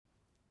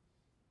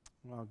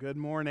Well, good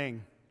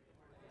morning.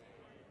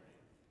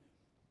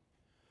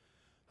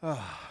 I'm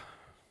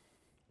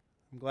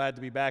glad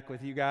to be back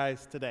with you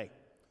guys today.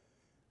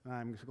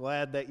 I'm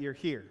glad that you're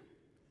here.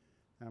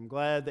 I'm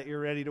glad that you're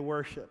ready to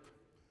worship.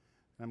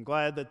 I'm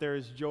glad that there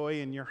is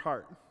joy in your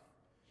heart.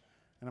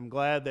 And I'm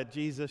glad that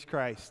Jesus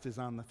Christ is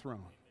on the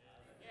throne.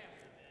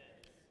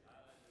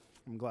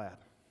 I'm glad.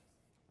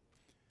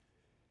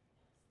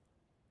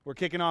 We're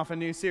kicking off a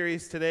new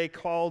series today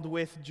called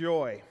With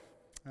Joy.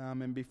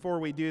 And before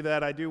we do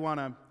that, I do want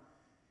to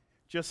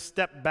just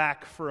step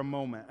back for a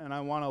moment, and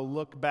I want to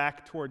look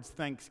back towards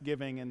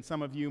Thanksgiving. And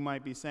some of you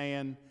might be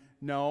saying,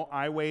 no,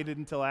 I waited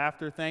until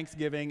after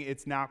Thanksgiving.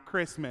 It's now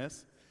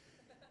Christmas.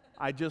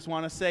 I just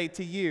want to say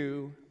to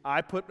you,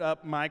 I put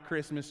up my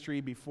Christmas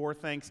tree before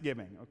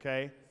Thanksgiving,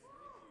 okay?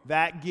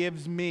 That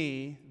gives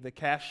me the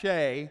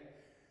cachet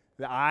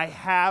that I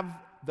have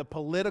the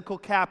political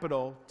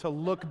capital to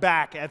look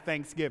back at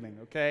Thanksgiving,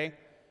 okay?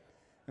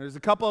 There's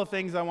a couple of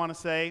things I want to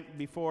say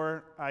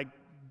before I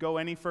go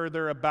any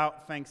further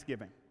about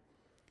Thanksgiving.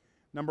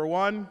 Number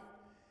one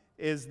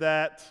is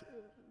that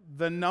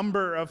the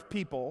number of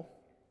people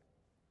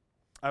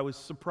I was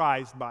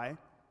surprised by,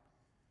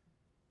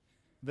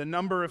 the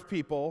number of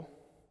people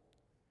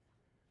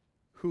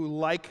who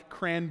like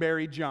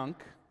cranberry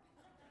junk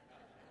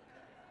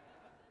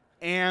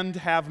and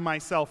have my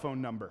cell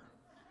phone number.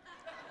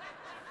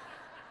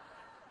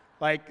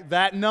 Like,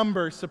 that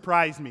number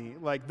surprised me.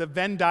 Like, the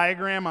Venn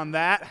diagram on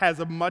that has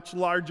a much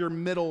larger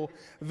middle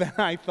than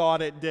I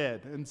thought it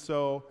did. And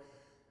so,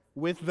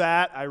 with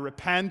that, I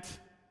repent.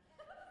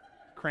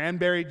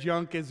 Cranberry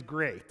junk is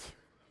great,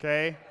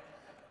 okay?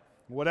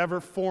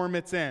 Whatever form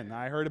it's in.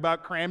 I heard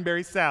about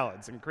cranberry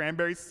salads and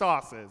cranberry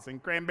sauces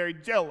and cranberry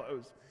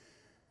jellos.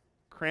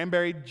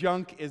 Cranberry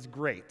junk is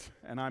great,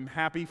 and I'm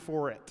happy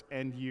for it,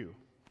 and you.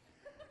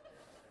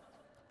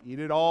 Eat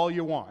it all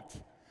you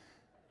want.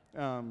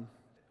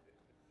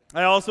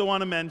 I also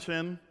want to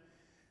mention,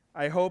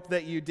 I hope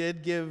that you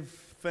did give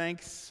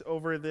thanks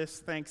over this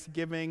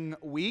Thanksgiving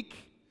week,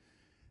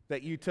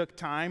 that you took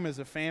time as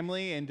a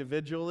family,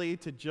 individually,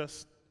 to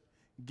just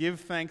give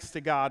thanks to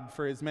God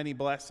for His many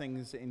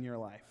blessings in your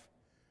life.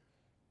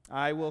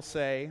 I will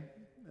say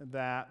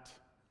that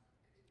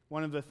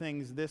one of the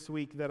things this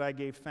week that I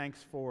gave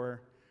thanks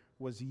for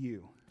was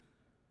you.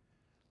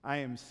 I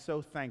am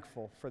so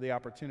thankful for the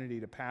opportunity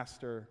to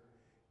pastor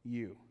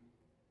you.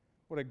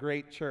 What a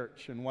great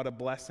church and what a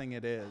blessing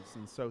it is.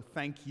 And so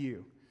thank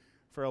you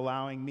for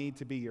allowing me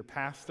to be your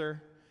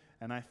pastor.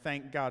 And I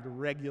thank God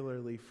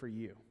regularly for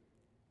you.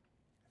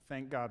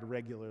 Thank God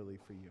regularly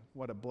for you.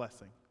 What a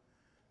blessing.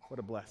 What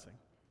a blessing.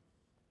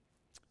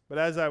 But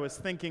as I was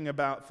thinking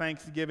about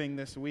Thanksgiving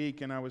this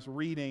week and I was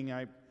reading,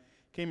 I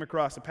came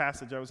across a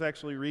passage. I was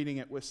actually reading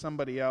it with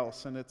somebody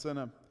else. And it's in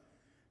a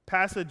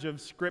passage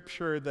of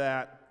Scripture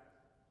that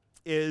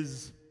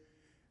is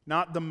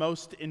not the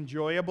most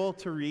enjoyable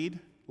to read.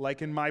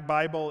 Like in my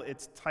Bible,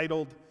 it's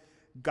titled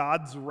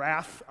God's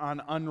Wrath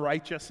on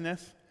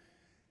Unrighteousness.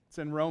 It's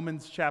in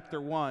Romans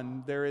chapter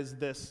 1. There is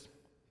this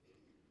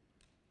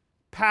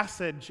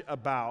passage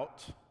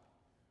about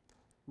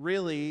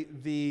really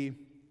the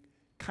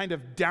kind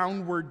of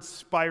downward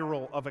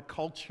spiral of a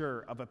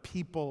culture, of a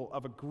people,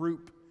 of a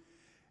group.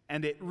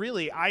 And it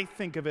really, I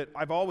think of it,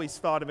 I've always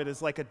thought of it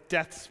as like a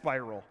death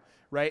spiral,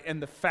 right? And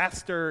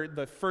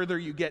the further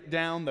you get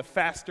down, the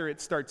faster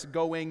it starts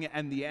going,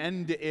 and the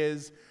end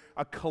is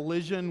a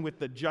collision with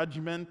the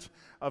judgment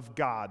of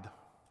God.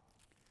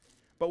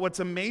 But what's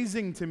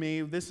amazing to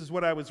me, this is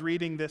what I was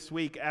reading this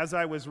week. As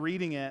I was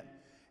reading it,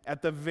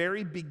 at the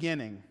very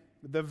beginning,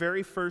 the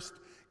very first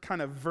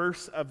kind of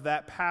verse of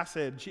that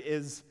passage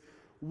is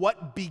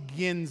what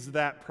begins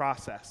that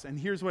process. And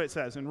here's what it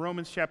says in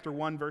Romans chapter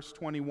 1, verse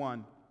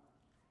 21.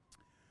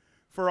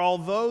 For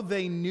although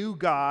they knew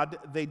God,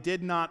 they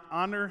did not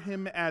honor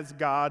Him as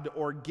God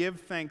or give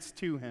thanks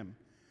to Him.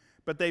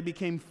 But they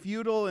became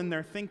futile in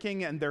their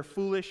thinking, and their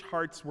foolish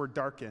hearts were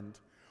darkened.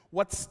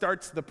 What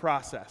starts the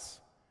process?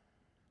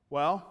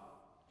 Well,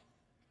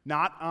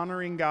 not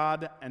honoring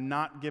God and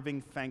not giving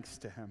thanks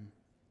to Him.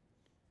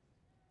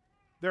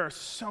 There are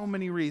so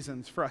many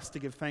reasons for us to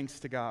give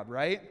thanks to God,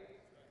 right?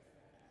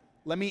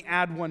 Let me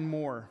add one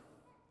more.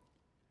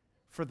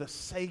 For the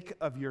sake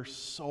of your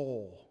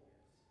soul,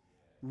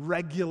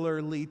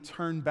 regularly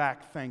turn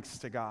back thanks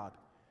to God.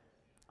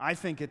 I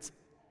think it's,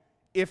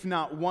 if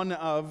not one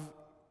of,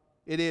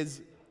 it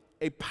is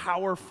a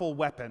powerful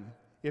weapon,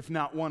 if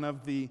not one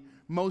of the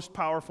most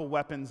powerful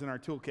weapons in our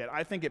toolkit.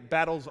 I think it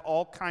battles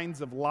all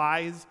kinds of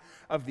lies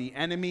of the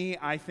enemy.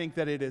 I think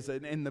that it is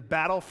in the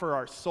battle for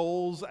our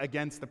souls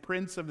against the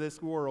prince of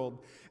this world.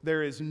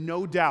 There is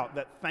no doubt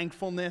that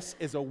thankfulness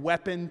is a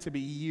weapon to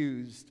be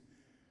used.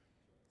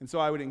 And so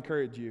I would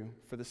encourage you,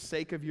 for the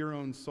sake of your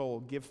own soul,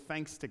 give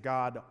thanks to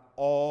God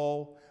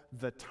all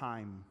the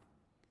time.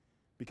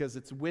 Because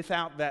it's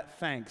without that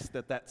thanks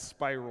that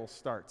spiral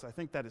starts. I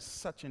think that is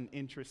such an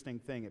interesting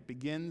thing. It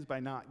begins by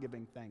not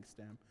giving thanks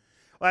to Him.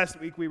 Last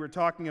week we were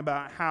talking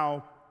about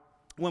how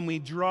when we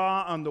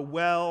draw on the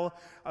well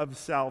of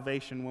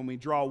salvation, when we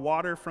draw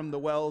water from the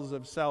wells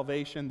of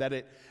salvation,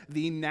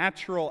 the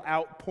natural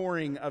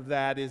outpouring of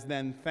that is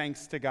then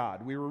thanks to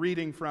God. We were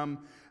reading from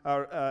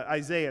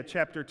Isaiah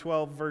chapter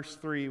 12, verse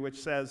 3,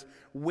 which says,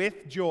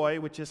 with joy,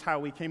 which is how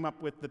we came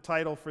up with the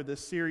title for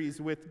this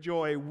series, with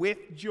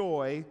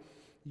joy,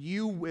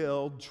 you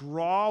will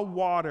draw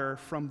water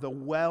from the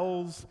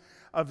wells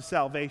of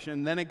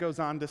salvation. Then it goes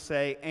on to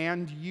say,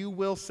 and you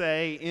will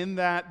say in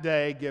that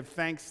day, give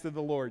thanks to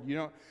the Lord.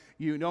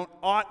 You don't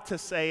ought to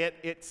say it.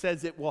 It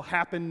says it will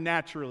happen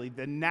naturally.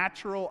 The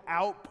natural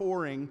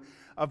outpouring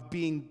of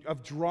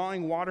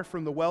drawing water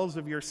from the wells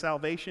of your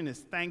salvation is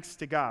thanks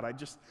to God.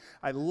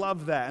 I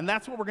love that. And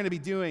that's what we're going to be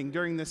doing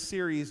during this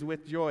series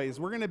with joy. Is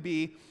we're going to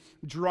be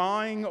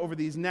drawing over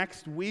these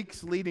next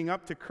weeks leading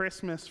up to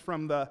Christmas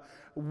from the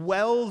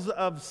wells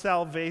of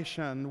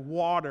salvation,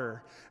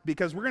 water,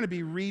 because we're going to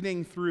be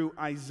reading through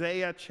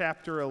Isaiah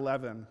chapter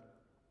 11.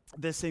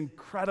 This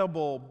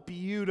incredible,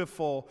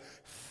 beautiful,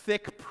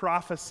 thick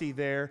prophecy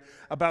there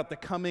about the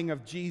coming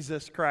of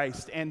Jesus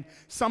Christ and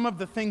some of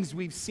the things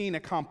we've seen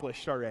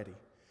accomplished already.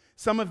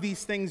 Some of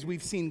these things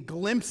we've seen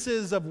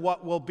glimpses of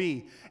what will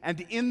be.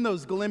 And in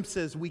those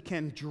glimpses, we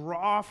can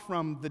draw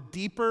from the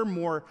deeper,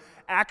 more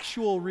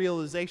actual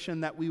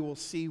realization that we will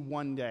see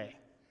one day.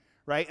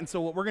 Right? And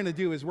so what we're going to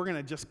do is we're going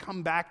to just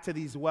come back to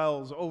these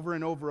wells over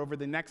and over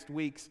the next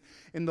weeks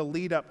in the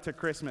lead up to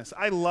Christmas.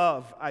 I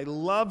love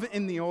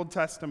in the Old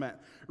Testament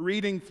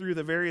reading through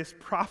the various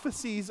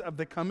prophecies of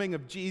the coming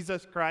of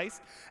Jesus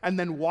Christ and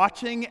then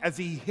watching as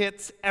he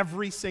hits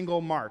every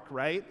single mark,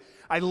 right?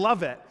 I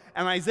love it.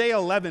 And Isaiah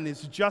 11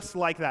 is just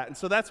like that. And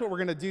so that's what we're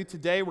going to do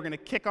today. We're going to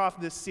kick off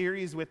this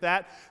series with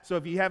that. So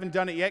if you haven't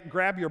done it yet,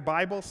 grab your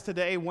Bibles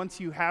today. Once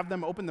you have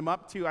them, open them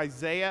up to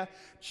Isaiah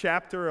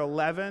chapter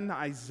 11.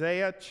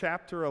 Isaiah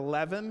chapter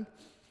 11.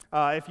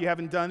 If you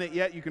haven't done it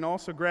yet, you can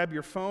also grab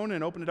your phone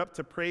and open it up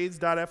to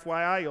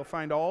praise.fyi. You'll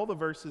find all the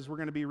verses we're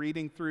going to be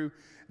reading through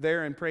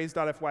there in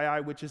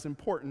praise.fyi, which is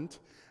important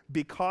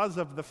because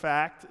of the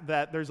fact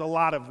that there's a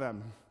lot of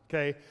them.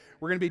 Okay,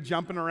 we're going to be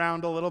jumping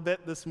around a little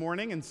bit this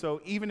morning, and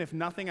so even if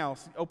nothing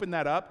else, open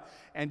that up,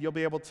 and you'll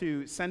be able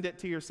to send it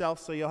to yourself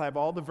so you'll have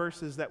all the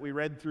verses that we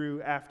read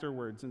through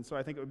afterwards, and so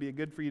I think it would be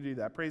good for you to do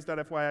that.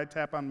 Praise.fyi,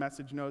 tap on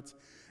message notes,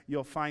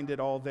 you'll find it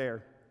all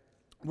there.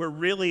 We're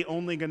really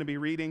only going to be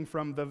reading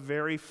from the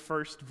very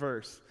first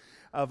verse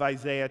of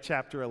Isaiah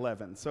chapter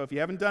 11. So if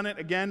you haven't done it,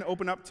 again,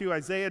 open up to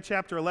Isaiah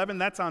chapter 11.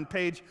 That's on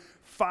page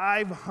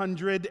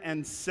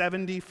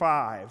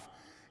 575.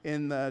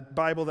 In the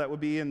Bible that would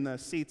be in the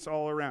seats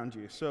all around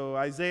you. So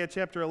Isaiah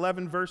chapter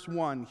 11, verse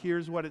 1,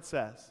 here's what it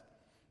says.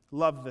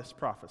 Love this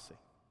prophecy.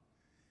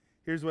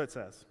 Here's what it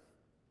says.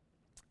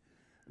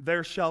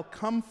 There shall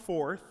come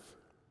forth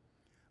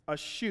a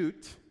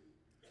shoot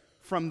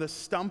from the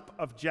stump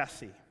of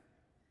Jesse,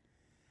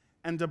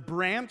 and a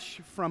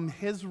branch from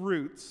his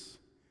roots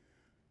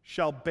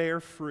shall bear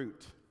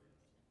fruit.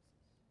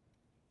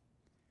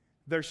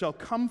 There shall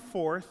come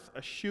forth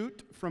a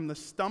shoot from the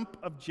stump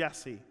of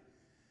Jesse,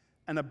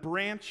 and a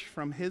branch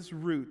from his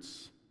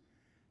roots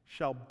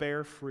shall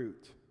bear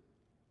fruit.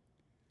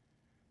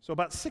 So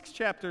about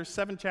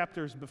 7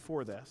 chapters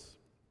before this,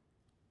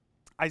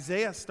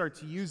 Isaiah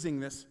starts using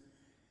this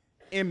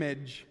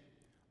image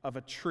of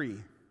a tree.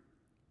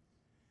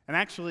 And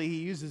actually, he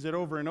uses it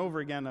over and over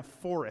again, a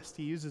forest.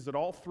 He uses it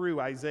all through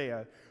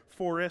Isaiah.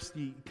 Forest,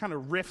 he kind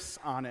of riffs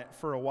on it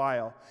for a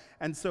while.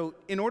 And so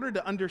in order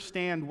to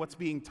understand what's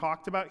being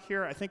talked about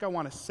here, I think I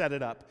want to set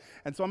it up.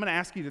 And so I'm going to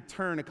ask you to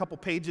turn a couple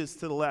pages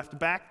to the left,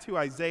 back to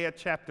Isaiah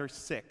chapter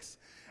 6.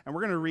 And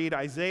we're going to read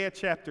Isaiah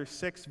chapter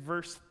 6,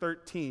 verse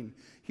 13.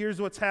 Here's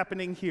what's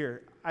happening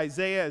here.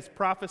 Isaiah is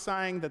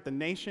prophesying that the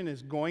nation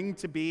is going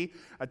to be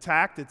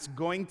attacked. It's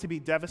going to be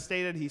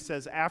devastated. He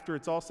says after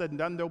it's all said and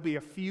done, there'll be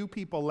a few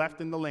people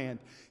left in the land.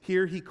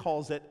 Here he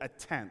calls it a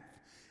tenth.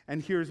 And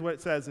here's what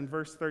it says in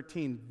verse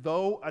 13.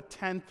 Though a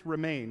tenth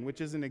remain, which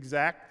isn't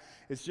exact,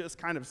 it's just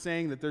kind of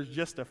saying that there's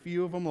just a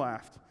few of them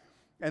left.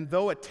 And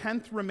though a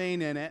tenth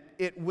remain in it,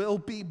 it will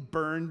be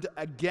burned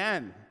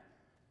again,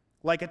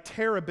 like a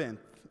terebinth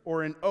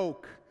or an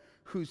oak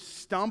whose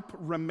stump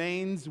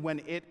remains when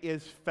it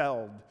is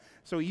felled.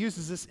 So he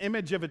uses this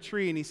image of a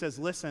tree and he says,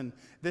 listen,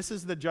 this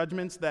is the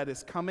judgments that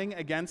is coming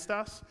against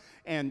us,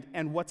 and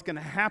what's going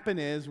to happen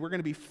is we're going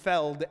to be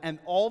felled, and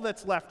all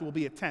that's left will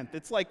be a tenth.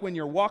 It's like when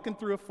you're walking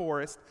through a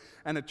forest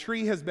and a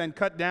tree has been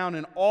cut down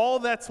and all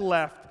that's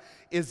left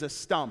is a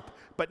stump,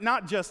 but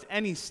not just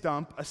any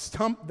stump, a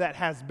stump that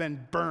has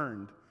been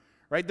burned,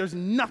 right? There's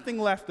nothing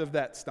left of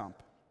that stump.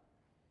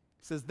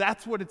 He says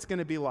that's what it's going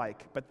to be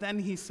like. But then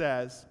he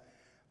says,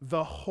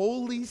 the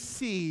holy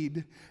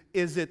seed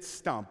is its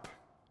stump.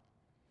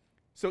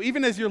 So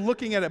even as you're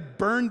looking at a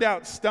burned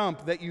out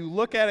stump that you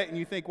look at it and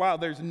you think, wow,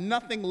 there's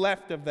nothing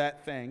left of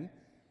that thing,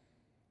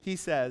 he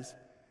says,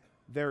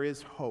 there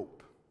is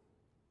hope.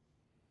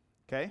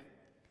 Okay?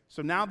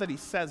 So now that he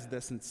says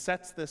this and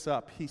sets this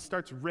up, he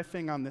starts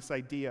riffing on this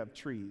idea of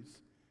trees.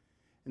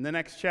 In the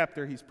next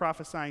chapter, he's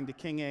prophesying to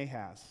King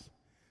Ahaz.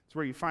 It's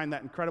where you find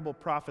that incredible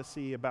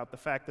prophecy about the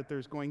fact that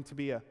there's going to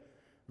be a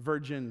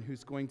virgin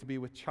who's going to be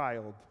with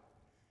child.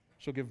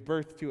 She'll give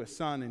birth to a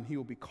son, and he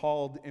will be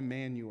called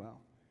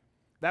Emmanuel.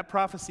 That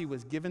prophecy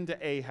was given to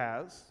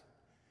Ahaz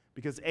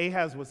because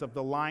Ahaz was of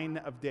the line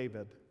of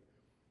David.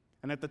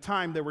 And at the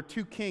time, there were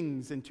two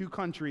kings in two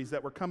countries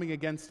that were coming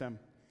against him.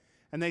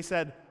 And they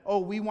said, oh,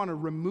 we want to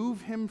remove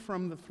him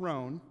from the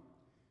throne,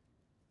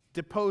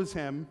 depose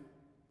him,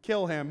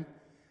 kill him,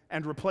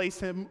 and replace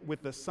him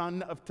with the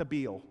son of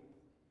Tabeel.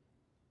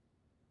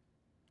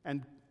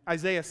 And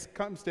Isaiah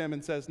comes to him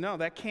and says, no,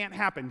 that can't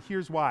happen.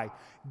 Here's why.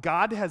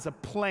 God has a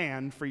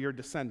plan for your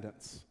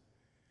descendants.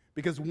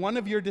 Because one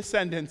of your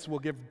descendants will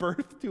give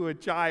birth to a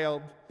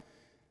child,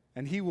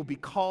 and he will be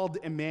called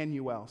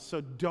Emmanuel.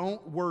 So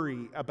don't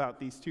worry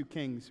about these two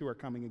kings who are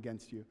coming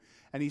against you.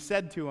 And he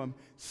said to him,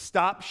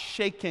 stop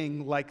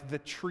shaking like the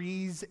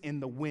trees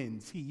in the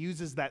winds. He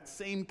uses that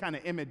same kind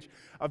of image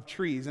of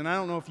trees. And I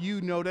don't know if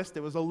you noticed, it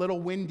was a little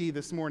windy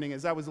this morning.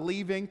 As I was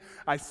leaving,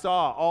 I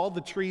saw all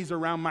the trees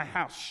around my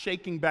house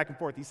shaking back and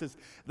forth. He says,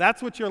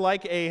 that's what you're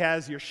like,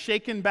 Ahaz. You're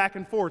shaking back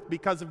and forth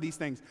because of these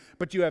things.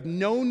 But you have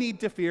no need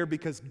to fear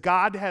because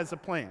God has a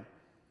plan.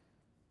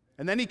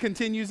 And then he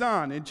continues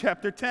on in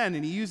chapter 10,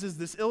 and he uses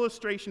this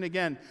illustration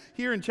again.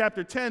 Here in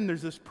chapter 10,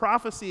 there's this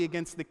prophecy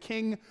against the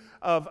king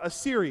of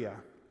Assyria.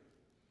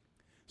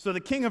 So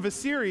the king of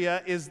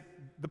Assyria is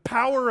the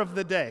power of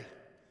the day.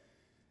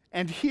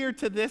 And here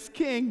to this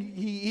king,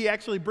 he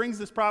actually brings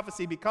this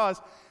prophecy because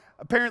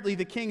apparently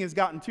the king has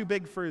gotten too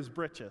big for his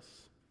britches.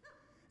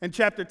 In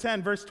chapter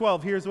 10, verse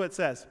 12, here's what it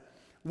says.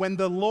 When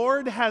the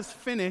Lord has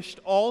finished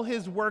all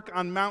his work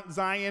on Mount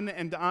Zion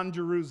and on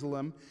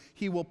Jerusalem,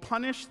 he will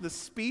punish the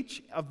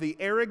speech of the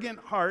arrogant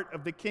heart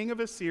of the king of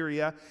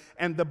Assyria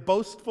and the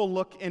boastful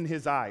look in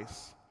his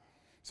eyes.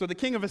 So the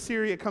king of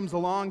Assyria comes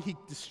along, he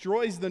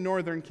destroys the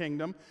northern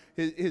kingdom,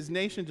 his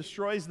nation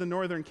destroys the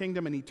northern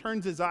kingdom, and he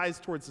turns his eyes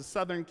towards the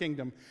southern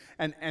kingdom.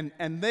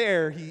 And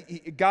there,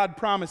 God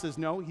promises,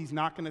 no, he's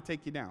not going to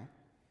take you down.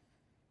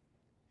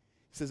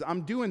 He says,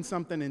 I'm doing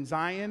something in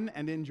Zion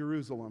and in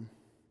Jerusalem.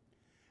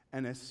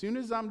 And as soon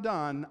as I'm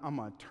done, I'm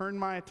going to turn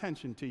my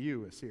attention to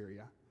you,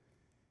 Assyria.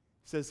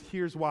 He says,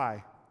 here's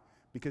why.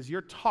 Because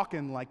you're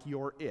talking like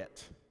you're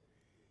it.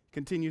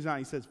 Continues on,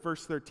 he says,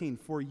 verse 13,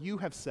 for you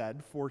have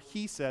said, for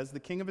he says, the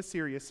king of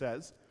Assyria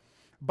says,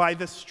 by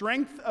the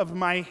strength of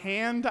my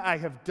hand I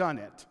have done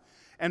it,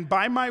 and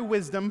by my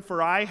wisdom,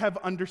 for I have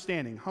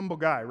understanding. Humble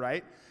guy,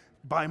 right?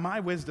 By my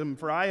wisdom,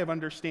 for I have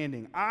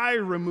understanding, I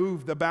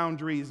remove the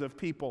boundaries of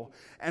people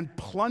and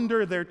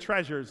plunder their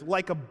treasures.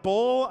 Like a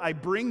bull, I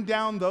bring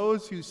down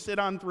those who sit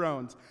on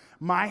thrones.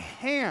 My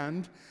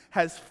hand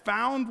has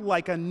found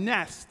like a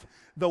nest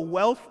the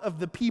wealth of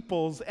the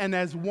peoples, and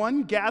as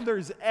one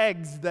gathers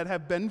eggs that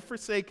have been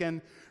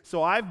forsaken,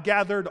 so I've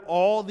gathered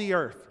all the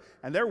earth.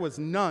 And there was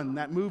none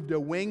that moved a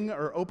wing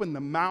or opened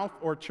the mouth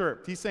or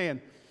chirped. He's saying,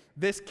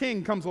 this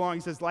king comes along,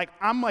 he says,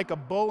 I'm like a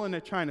bull in a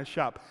china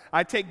shop.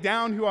 I take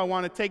down who I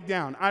want to take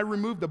down. I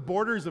remove the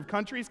borders of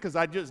countries because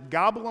I just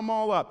gobble them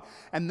all up.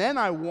 And then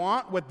I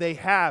want what they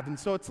have. And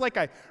so it's like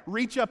I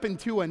reach up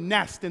into a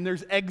nest and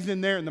there's eggs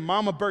in there and the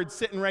mama bird's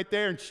sitting right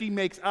there and she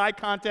makes eye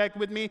contact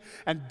with me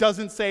and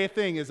doesn't say a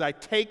thing as I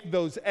take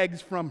those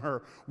eggs from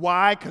her.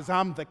 Why? Because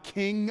I'm the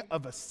king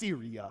of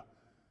Assyria.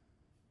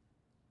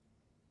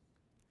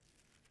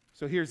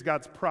 So here's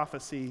God's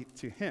prophecy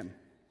to him.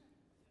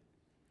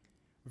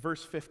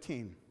 Verse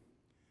 15,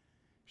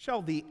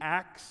 shall the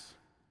axe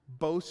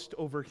boast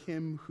over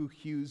him who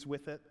hews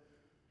with it?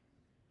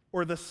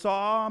 Or the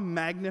saw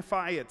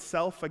magnify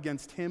itself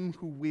against him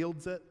who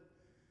wields it?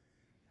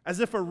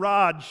 As if a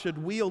rod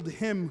should wield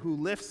him who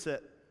lifts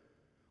it,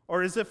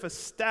 or as if a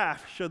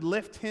staff should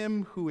lift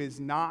him who is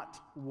not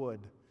wood.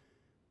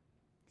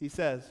 He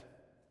says,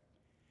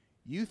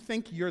 you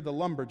think you're the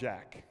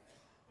lumberjack.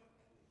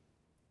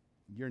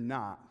 You're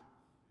not.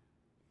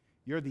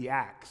 You're the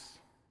axe.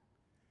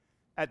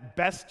 At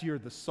best, you're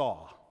the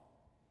saw.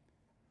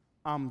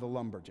 I'm the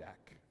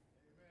lumberjack.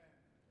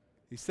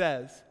 He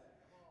says,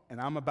 and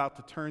I'm about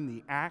to turn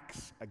the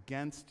axe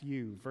against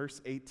you.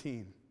 Verse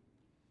 18.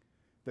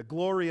 The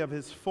glory of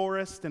his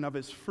forest and of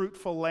his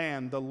fruitful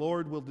land the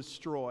Lord will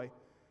destroy,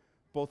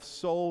 both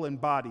soul and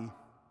body.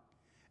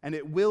 And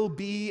it will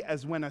be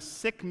as when a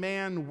sick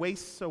man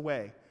wastes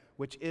away,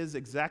 which is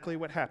exactly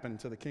what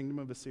happened to the kingdom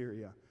of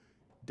Assyria,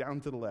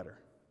 down to the letter.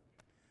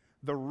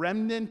 The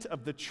remnant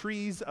of the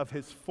trees of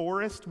his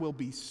forest will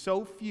be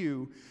so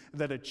few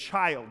that a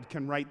child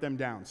can write them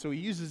down. So he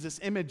uses this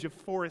image of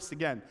forest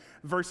again.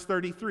 Verse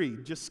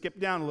 33, just skip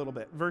down a little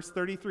bit. Verse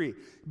 33,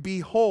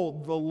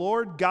 behold, the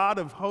Lord God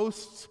of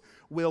hosts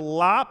will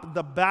lop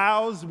the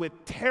boughs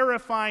with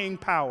terrifying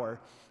power.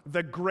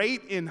 The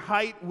great in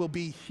height will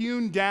be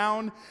hewn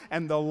down,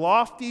 and the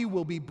lofty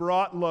will be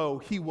brought low.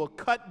 He will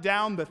cut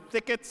down the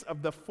thickets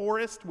of the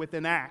forest with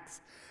an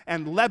axe.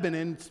 And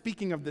Lebanon,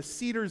 speaking of the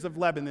cedars of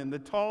Lebanon, the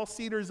tall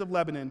cedars of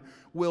Lebanon,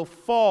 will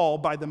fall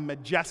by the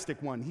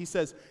majestic one. He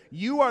says,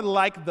 you are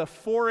like the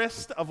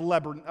forest of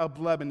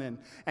Lebanon.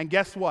 And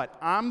guess what?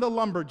 I'm the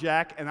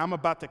lumberjack, and I'm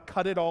about to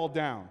cut it all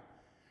down.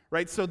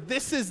 right? So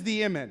this is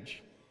the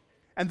image.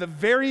 And the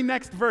very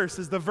next verse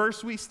is the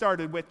verse we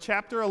started with,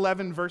 chapter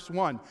 11, verse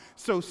 1.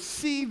 So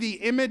see the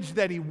image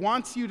that he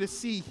wants you to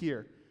see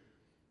here.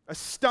 A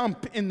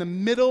stump in the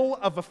middle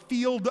of a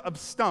field of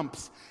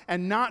stumps.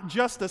 And not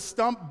just a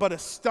stump, but a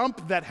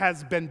stump that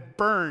has been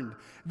burned.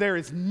 There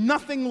is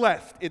nothing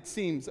left, it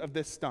seems, of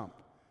this stump.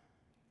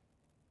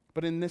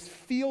 But in this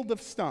field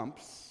of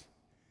stumps,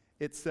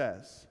 it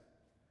says,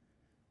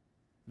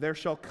 there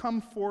shall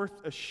come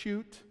forth a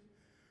shoot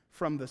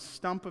from the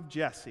stump of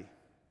Jesse,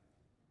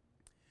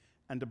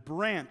 and a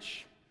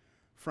branch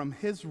from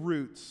his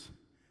roots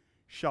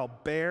shall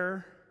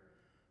bear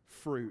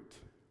fruit.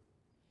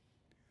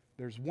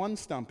 There's one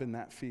stump in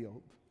that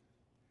field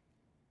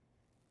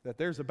that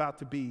there's about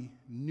to be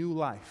new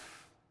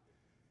life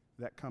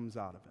that comes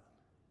out of it.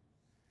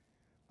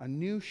 A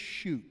new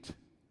shoot,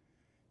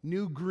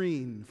 new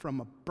green from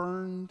a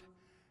burned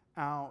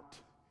out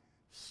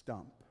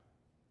stump.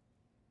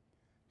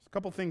 There's a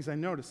couple things I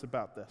noticed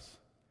about this.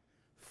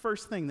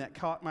 First thing that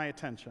caught my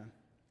attention,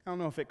 I don't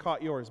know if it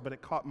caught yours, but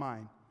it caught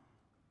mine.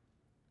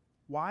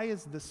 Why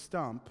is the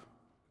stump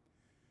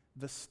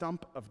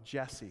of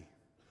Jesse?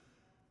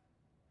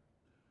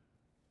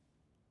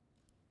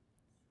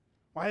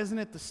 Why isn't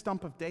it the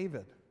stump of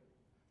David?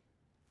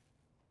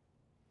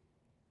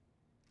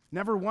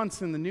 Never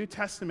once in the New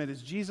Testament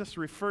is Jesus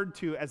referred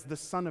to as the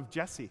son of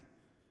Jesse.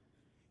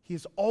 He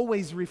is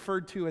always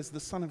referred to as the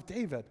son of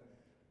David.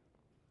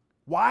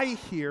 Why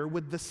here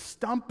would the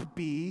stump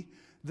be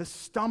the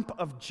stump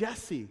of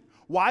Jesse?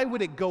 Why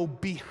would it go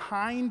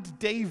behind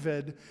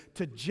David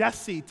to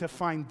Jesse to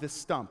find this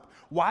stump?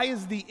 Why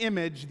is the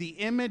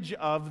image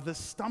of the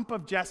stump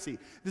of Jesse?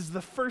 This is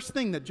the first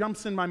thing that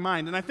jumps in my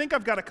mind. And I think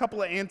I've got a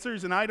couple of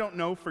answers, and I don't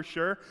know for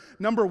sure.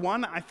 Number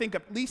one, I think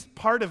at least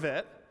part of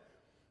it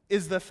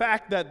is the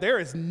fact that there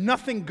is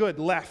nothing good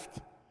left.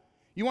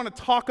 You want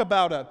to talk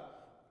about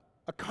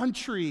a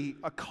country,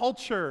 a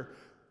culture,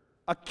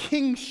 a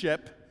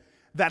kingship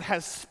that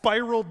has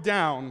spiraled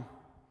down.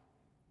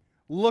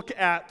 Look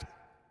at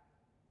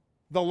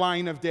the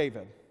line of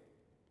David.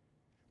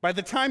 By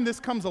the time this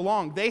comes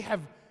along, they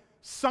have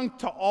sunk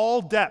to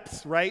all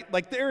depths, right?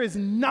 Like there is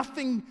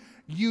nothing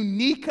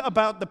unique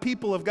about the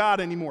people of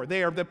God anymore.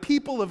 They are the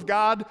people of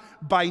God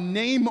by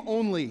name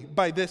only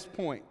by this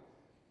point.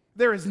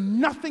 There is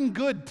nothing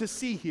good to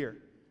see here.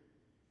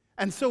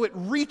 And so it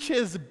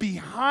reaches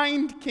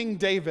behind King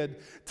David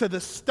to the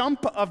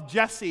stump of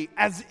Jesse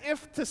as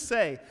if to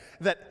say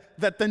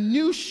that the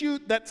new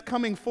shoot that's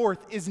coming forth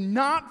is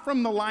not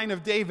from the line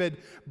of David,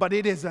 but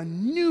it is a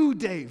new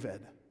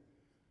David.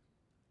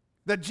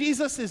 That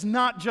Jesus is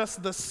not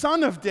just the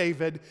son of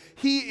David,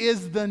 he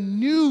is the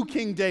new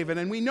King David.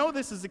 And we know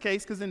this is the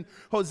case because in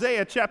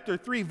Hosea chapter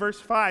 3, verse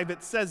 5,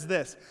 it says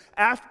this,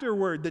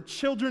 afterward, the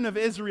children of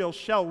Israel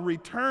shall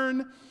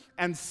return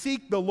and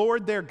seek the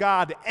Lord their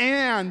God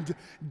and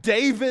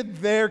David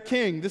their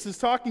king. This is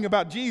talking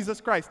about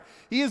Jesus Christ.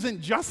 He isn't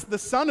just the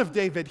son of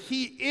David.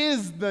 He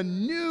is the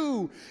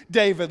new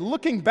David.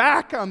 Looking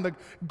back on the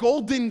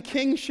golden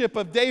kingship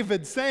of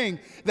David, saying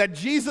that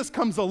Jesus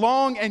comes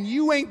along and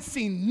you ain't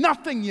seen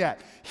nothing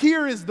yet.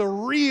 Here is the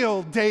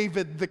real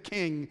David the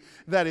king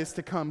that is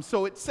to come.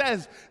 So it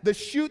says the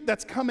shoot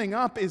that's coming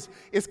up is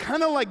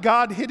kind of like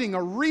God hitting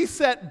a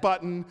reset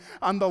button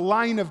on the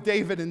line of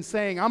David and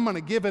saying, I'm going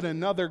to give it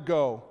another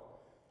go.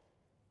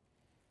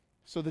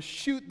 So the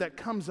shoot that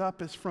comes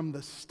up is from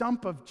the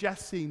stump of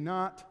Jesse,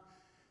 not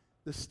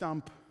the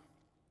stump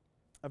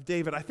of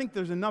David. I think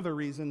there's another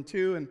reason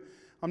too, and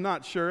I'm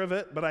not sure of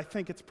it, but I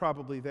think it's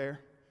probably there.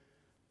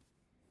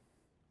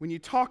 When you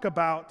talk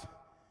about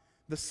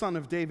the son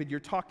of David, you're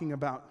talking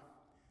about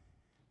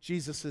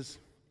Jesus'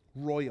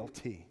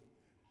 royalty.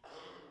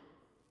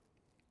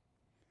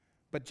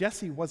 But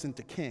Jesse wasn't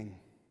a king.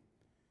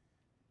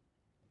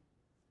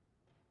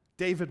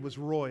 David was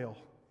royal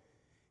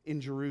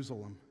in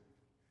Jerusalem.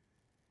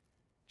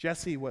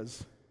 Jesse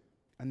was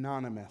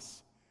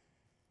anonymous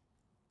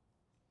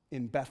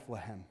in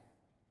Bethlehem.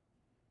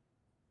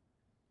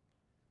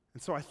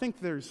 And so I think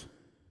there's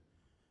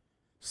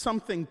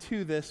something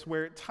to this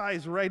where it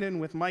ties right in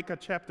with Micah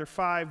chapter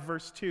 5,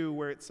 verse 2,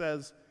 where it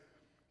says,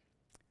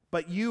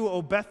 but you,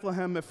 O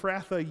Bethlehem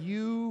Ephrathah,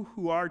 you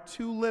who are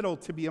too little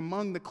to be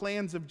among the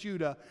clans of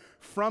Judah,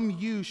 from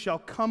you shall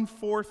come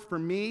forth for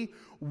me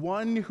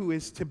one who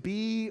is to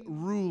be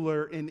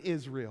ruler in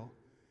Israel.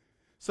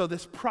 So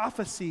this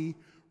prophecy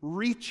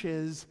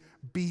reaches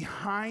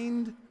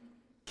behind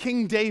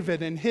King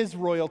David and his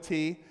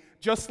royalty,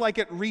 just like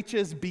it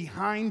reaches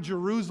behind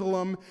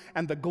Jerusalem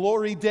and the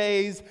glory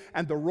days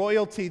and the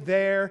royalty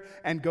there,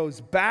 and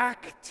goes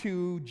back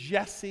to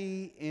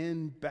Jesse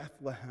in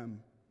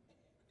Bethlehem.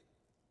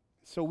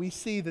 So we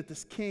see that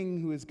this king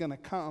who is going to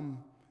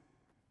come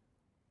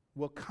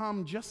will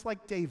come just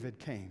like David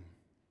came.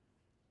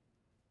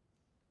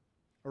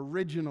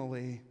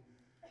 Originally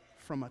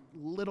from a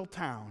little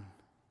town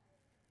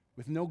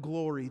with no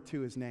glory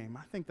to his name.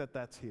 I think that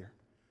that's here.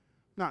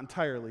 Not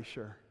entirely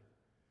sure.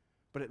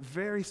 But it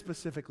very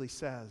specifically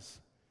says,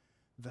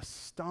 the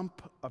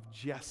stump of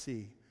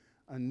Jesse,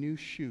 a new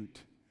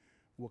shoot,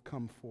 will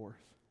come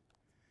forth.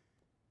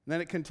 And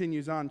then it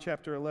continues on,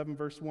 chapter 11,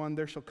 verse 1.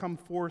 There shall come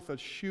forth a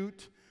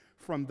shoot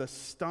from the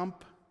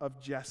stump of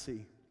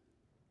Jesse,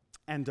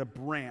 and a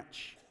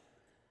branch.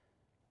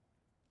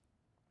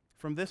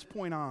 From this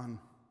point on,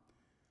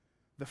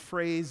 the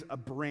phrase a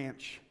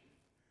branch,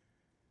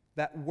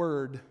 that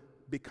word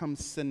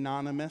becomes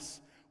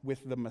synonymous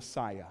with the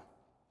Messiah.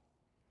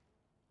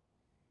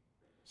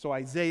 So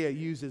Isaiah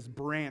uses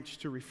branch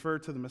to refer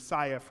to the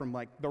Messiah from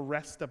like the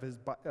rest of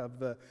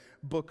the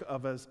book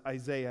of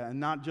Isaiah. And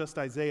not just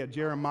Isaiah,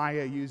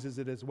 Jeremiah uses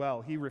it as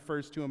well. He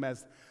refers to him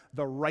as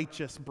the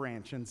righteous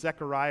branch. And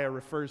Zechariah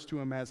refers to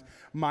him as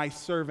my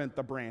servant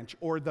the branch,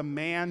 or the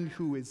man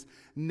whose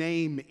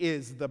name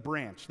is the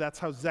branch. That's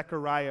how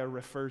Zechariah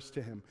refers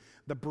to him.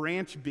 The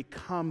branch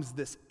becomes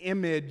this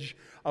image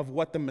of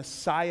what the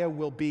Messiah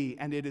will be.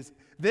 And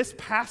this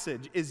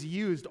passage is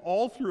used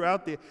all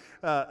throughout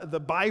the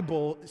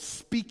Bible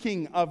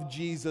speaking of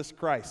Jesus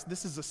Christ.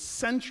 This is a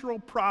central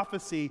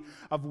prophecy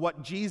of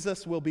what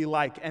Jesus will be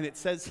like. And it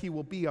says he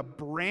will be a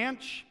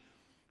branch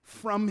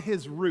from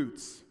his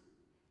roots.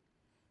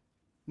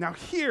 Now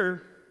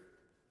here,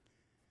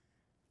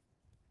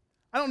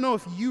 I don't know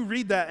if you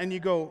read that and you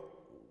go,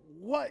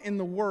 what in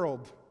the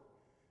world?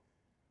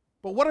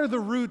 But what are the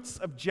roots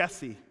of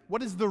Jesse?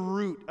 What is the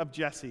root of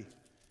Jesse?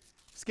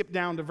 Skip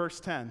down to verse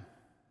 10.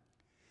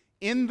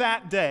 In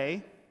that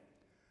day,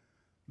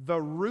 the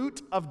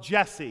root of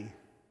Jesse,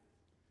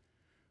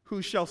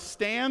 who shall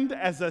stand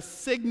as a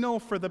signal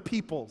for the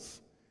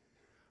peoples,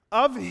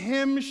 of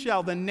him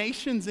shall the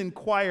nations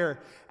inquire,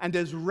 and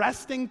his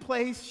resting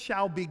place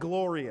shall be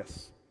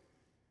glorious.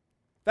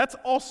 That's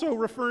also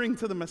referring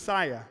to the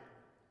Messiah.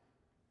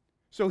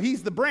 So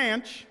he's the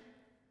branch.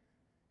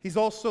 He's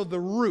also the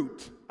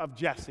root of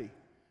Jesse.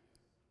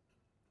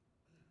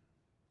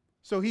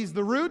 So he's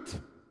the root,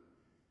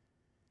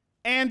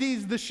 and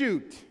he's the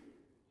shoot.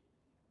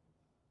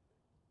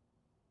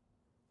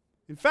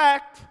 In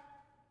fact,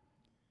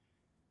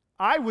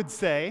 I would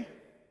say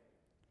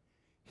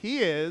he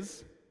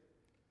is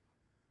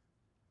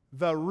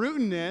the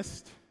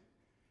rootinest,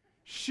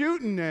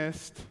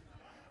 shootinest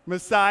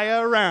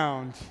Messiah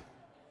around.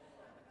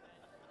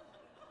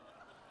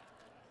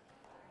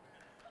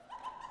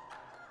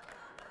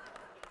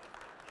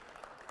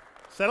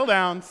 Settle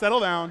down, settle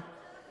down.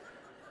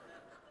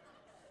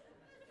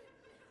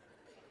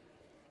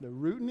 The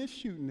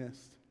rootinest, shootinest.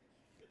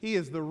 He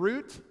is the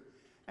root,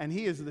 and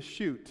he is the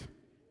shoot.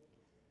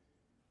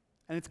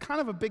 And it's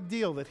kind of a big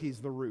deal that he's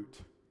the root.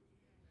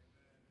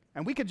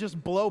 And we could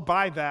just blow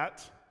by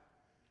that,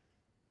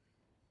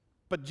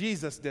 but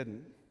Jesus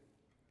didn't.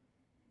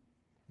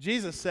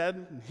 Jesus said,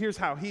 and here's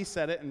how he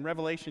said it in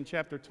Revelation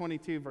chapter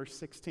 22, verse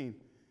 16.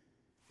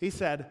 He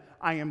said,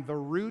 I am the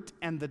root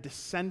and the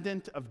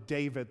descendant of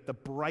David, the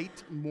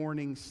bright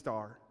morning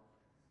star.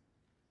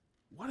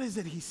 What is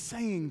it he's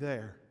saying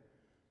there?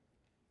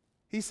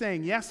 He's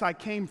saying, yes, I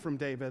came from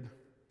David,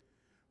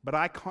 but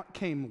I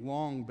came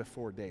long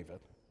before David.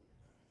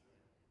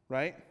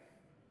 Right?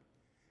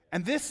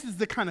 And this is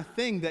the kind of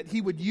thing that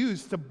he would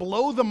use to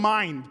blow the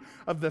mind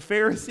of the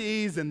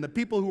Pharisees and the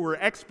people who were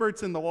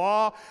experts in the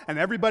law and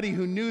everybody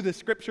who knew the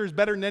scriptures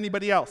better than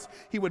anybody else.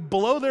 He would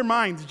blow their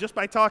minds just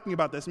by talking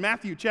about this.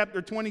 Matthew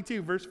chapter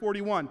 22, verse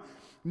 41.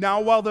 Now,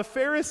 while the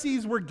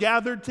Pharisees were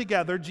gathered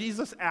together,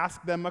 Jesus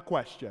asked them a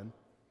question,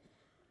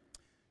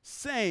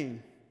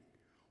 saying,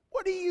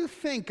 what do you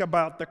think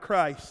about the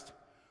Christ?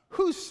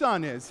 Whose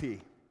son is he?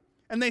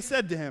 And they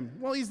said to him,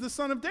 well, he's the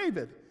son of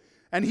David.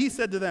 And he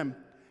said to them,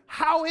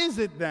 how is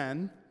it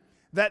then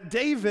that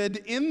David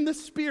in the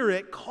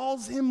Spirit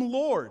calls him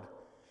Lord,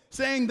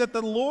 saying that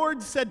the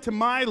Lord said to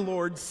my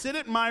Lord, sit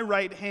at my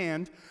right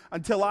hand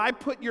until I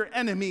put your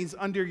enemies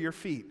under your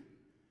feet?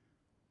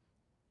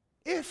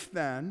 If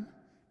then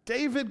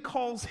David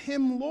calls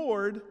him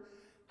Lord,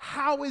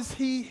 how is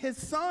he his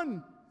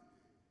son?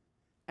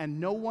 And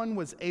no one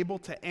was able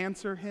to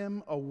answer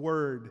him a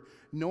word,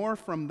 nor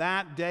from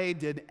that day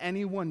did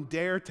anyone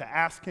dare to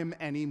ask him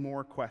any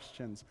more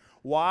questions.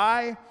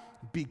 Why?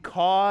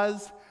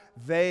 Because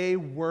they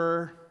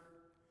were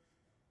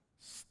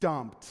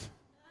stumped.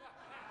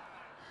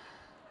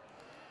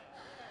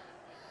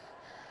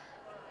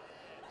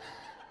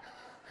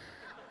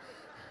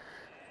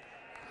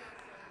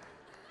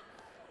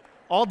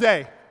 All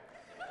day.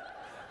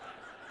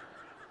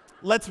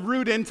 Let's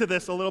root into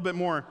this a little bit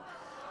more.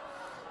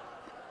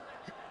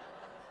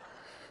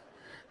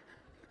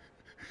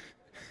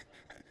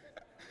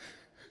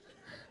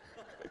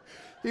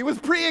 He was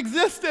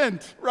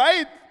pre-existent,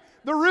 right?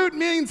 The root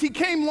means he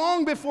came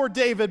long before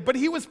David, but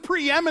he was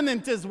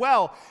preeminent as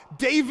well.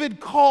 David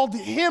called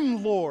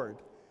him Lord.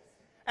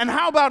 And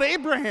how about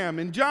Abraham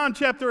in John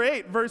chapter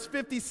 8, verse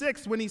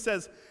 56, when he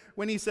says,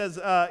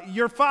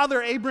 your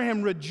father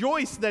Abraham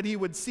rejoiced that he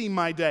would see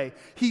my day.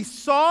 He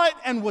saw it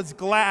and was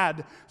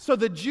glad. So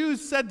the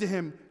Jews said to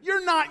him,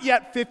 you're not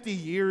yet 50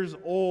 years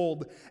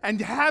old,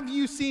 and have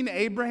you seen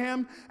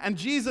Abraham? And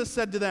Jesus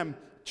said to them,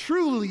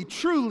 truly,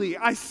 truly,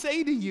 I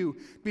say to you,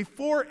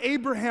 before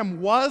Abraham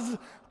was,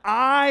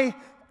 I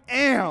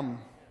am.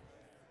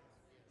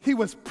 He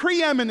was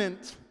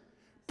preeminent,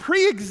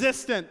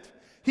 pre-existent.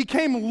 He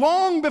came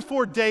long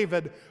before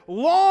David,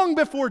 long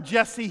before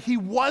Jesse. He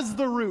was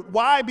the root.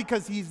 Why?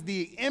 Because he's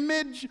the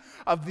image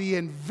of the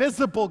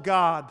invisible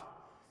God.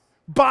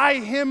 By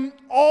him,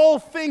 all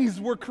things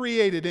were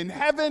created in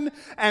heaven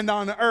and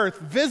on earth,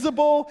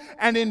 visible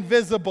and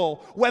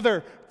invisible,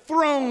 whether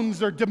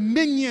thrones or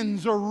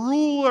dominions or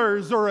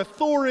rulers or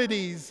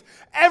authorities.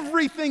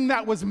 Everything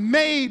that was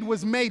made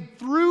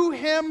through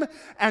him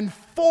and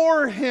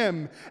for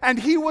him. And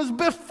he was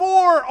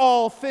before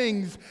all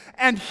things,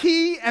 and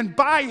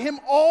by him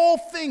all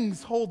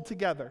things hold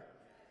together.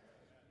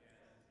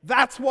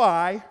 That's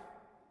why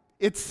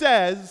it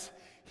says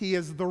he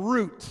is the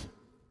root.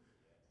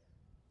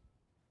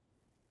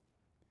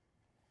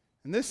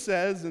 And this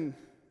says in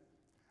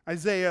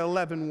Isaiah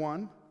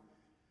 11:1,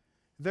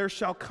 there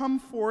shall come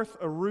forth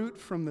a root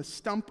from the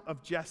stump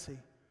of Jesse,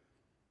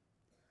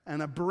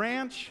 and a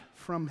branch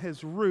from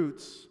his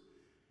roots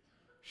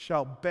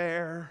shall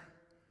bear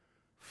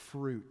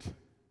fruit.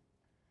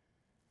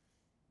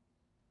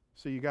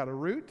 So you got a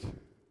root,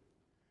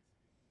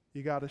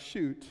 you got a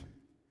shoot,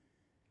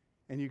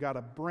 and you got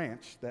a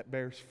branch that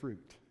bears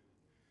fruit.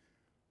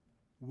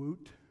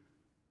 Woot,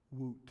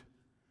 woot.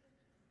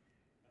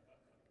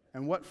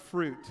 And what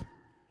fruit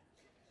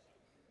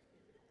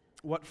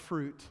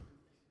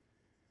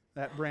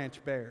that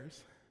branch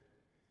bears?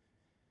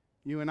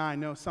 You and I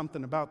know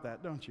something about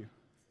that, don't you?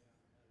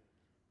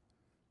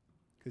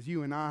 Because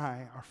you and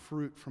I are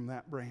fruit from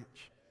that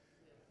branch.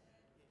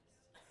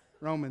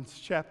 Romans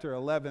chapter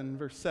 11,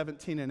 verse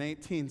 17 and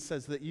 18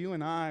 says that you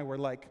and I were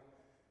like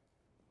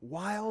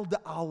wild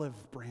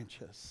olive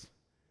branches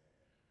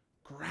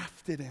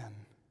grafted in.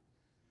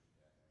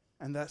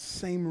 And that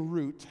same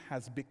root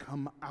has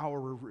become our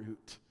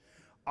root,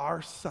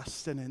 our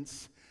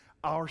sustenance,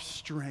 our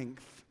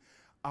strength,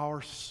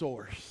 our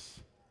source.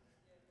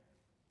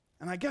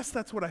 And I guess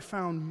that's what I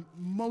found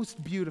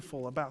most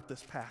beautiful about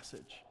this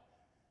passage.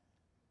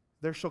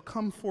 There shall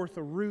come forth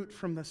a root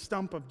from the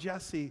stump of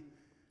Jesse,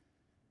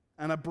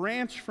 and a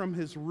branch from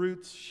his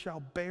roots shall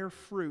bear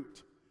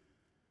fruit.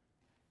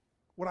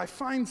 What I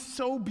find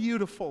so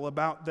beautiful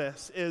about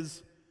this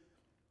is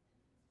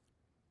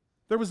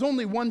there was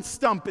only one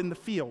stump in the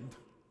field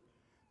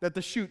that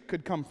the shoot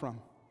could come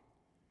from.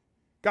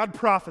 God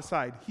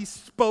prophesied. He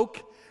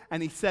spoke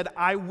and he said,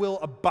 I will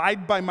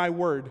abide by my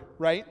word,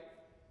 right?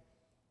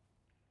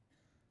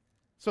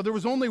 So there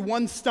was only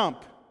one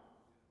stump.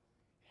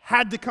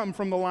 Had to come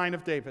from the line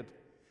of David.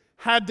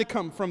 Had to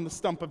come from the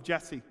stump of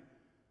Jesse.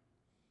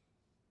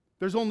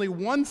 There's only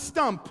one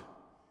stump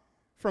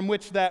from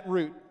which that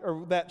root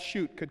or that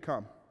shoot could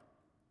come.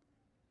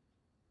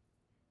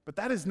 But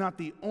that is not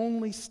the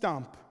only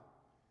stump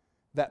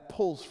that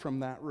pulls from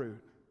that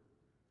root.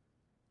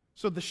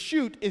 So the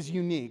shoot is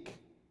unique.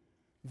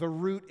 The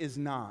root is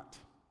not.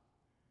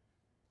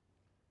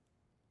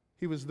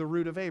 He was the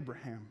root of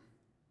Abraham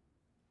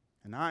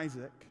and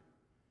Isaac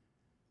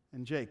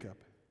and Jacob.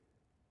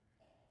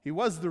 He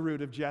was the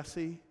root of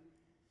Jesse.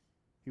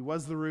 He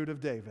was the root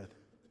of David.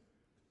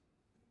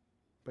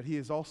 But he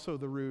is also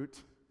the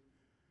root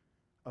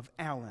of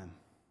Alan.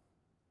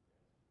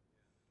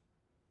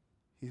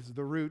 He's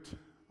the root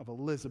of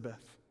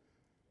Elizabeth.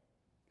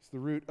 He's the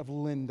root of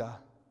Linda.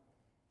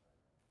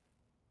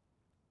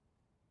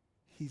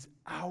 He's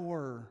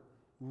our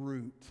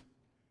root.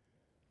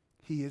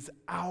 He is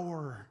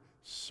our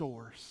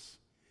source.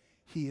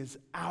 He is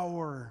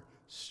our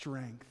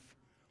strength.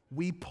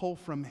 We pull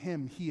from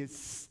him. He is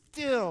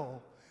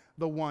still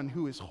the one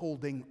who is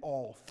holding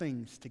all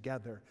things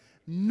together.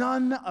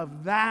 None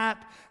of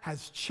that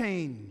has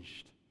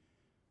changed.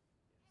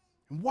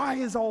 And why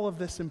is all of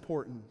this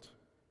important?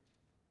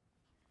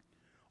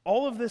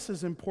 All of this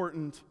is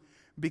important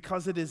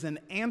because it is an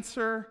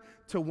answer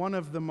to one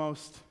of the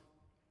most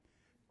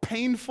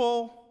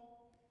painful,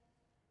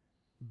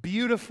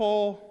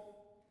 beautiful,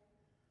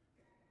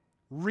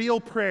 real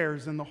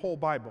prayers in the whole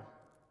Bible.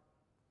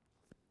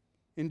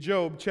 In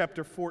Job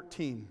chapter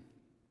 14,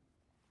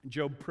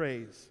 Job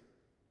prays.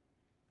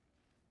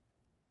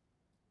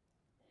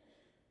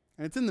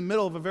 And it's in the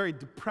middle of a very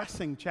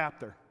depressing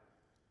chapter.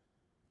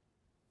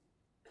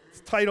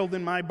 It's titled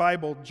in my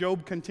Bible,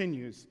 Job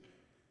Continues,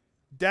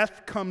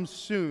 Death Comes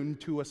Soon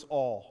to Us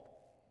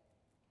All.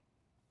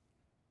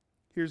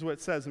 Here's what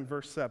it says in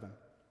verse 7.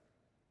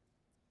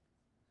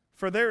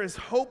 For there is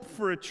hope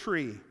for a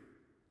tree,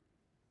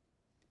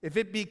 if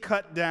it be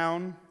cut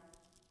down,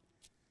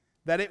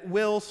 that it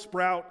will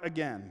sprout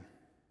again,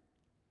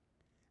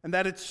 and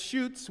that its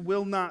shoots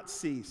will not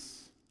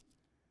cease.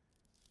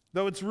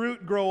 Though its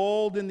root grow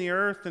old in the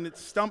earth and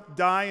its stump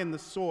die in the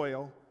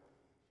soil,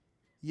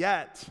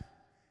 yet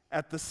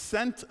at the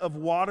scent of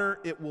water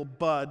it will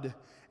bud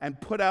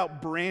and put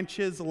out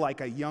branches like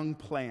a young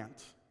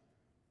plant.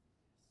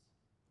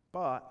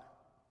 But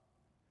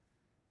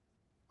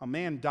a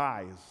man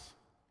dies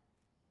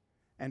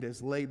and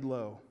is laid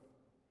low.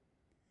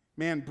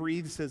 Man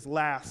breathes his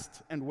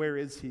last, and where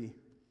is he?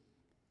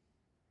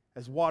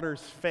 As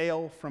waters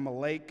fail from a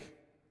lake,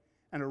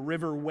 and a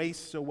river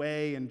wastes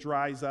away and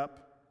dries up,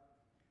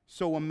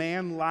 So a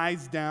man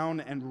lies down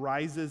and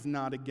rises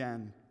not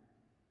again.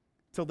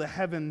 Till the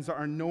heavens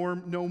are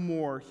no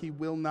more, he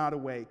will not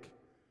awake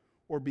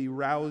or be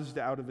roused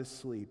out of his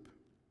sleep.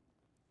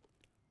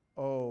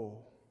 Oh,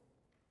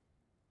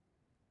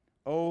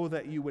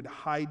 that you would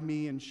hide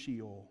me in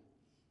Sheol,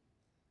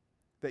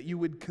 that you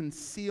would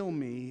conceal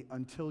me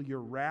until your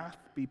wrath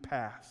be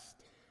past,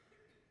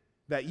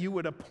 that you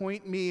would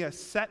appoint me a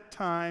set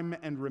time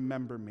and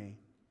remember me.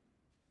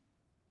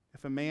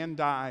 If a man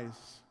dies,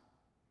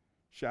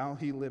 shall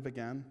he live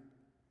again?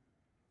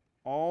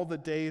 All the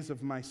days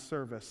of my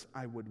service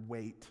I would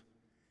wait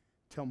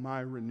till my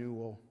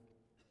renewal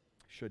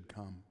should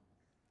come.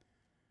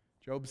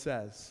 Job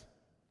says,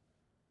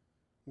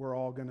 we're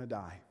all going to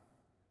die.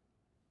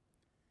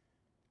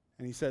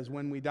 And he says,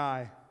 when we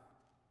die,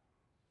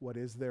 what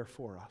is there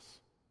for us?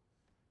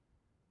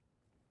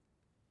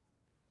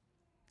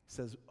 He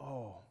says,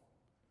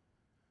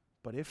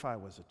 but if I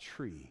was a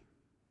tree,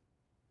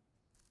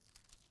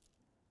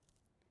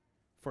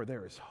 for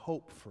there is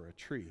hope for a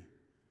tree.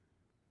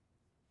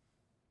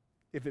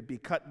 If it be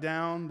cut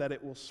down, that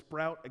it will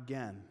sprout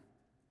again,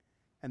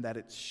 and that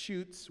its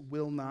shoots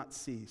will not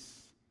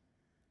cease.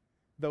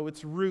 Though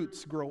its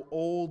roots grow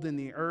old in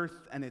the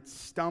earth, and its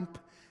stump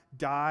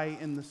die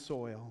in the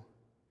soil,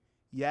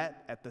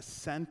 yet at the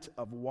scent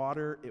of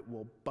water it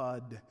will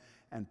bud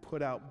and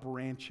put out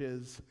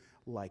branches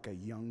like a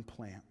young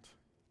plant.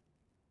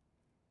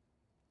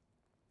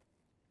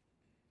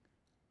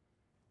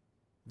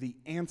 The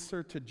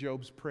answer to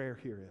Job's prayer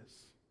here is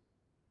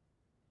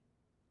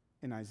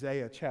in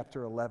Isaiah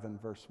chapter 11,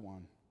 verse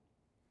 1.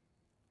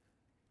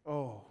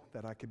 Oh,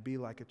 that I could be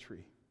like a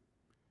tree.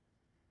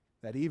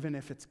 That even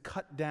if it's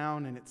cut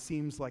down and it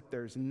seems like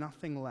there's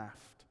nothing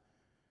left,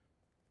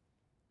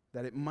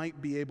 that it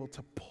might be able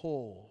to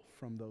pull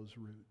from those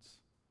roots.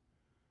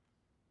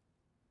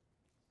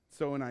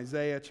 So in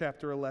Isaiah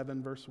chapter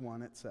 11, verse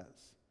 1, it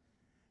says,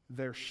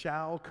 there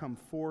shall come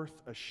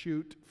forth a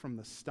shoot from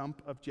the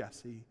stump of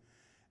Jesse,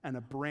 and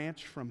a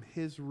branch from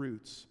his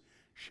roots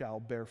shall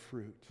bear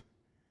fruit.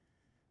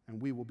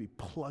 And we will be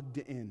plugged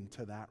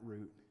into that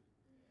root,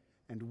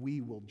 and we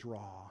will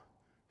draw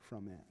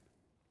from it.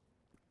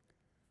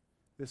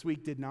 This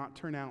week did not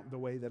turn out the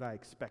way that I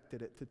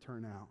expected it to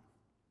turn out.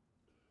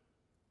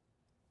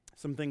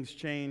 Some things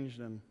changed,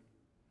 and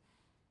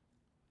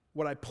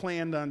what I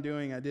planned on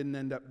doing, I didn't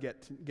end up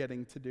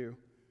getting to do.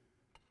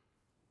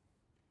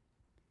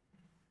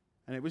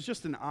 And it was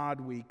just an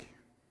odd week.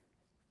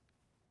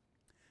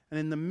 And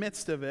in the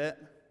midst of it,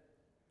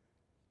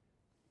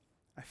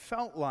 I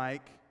felt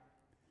like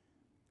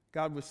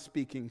God was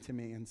speaking to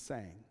me and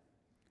saying,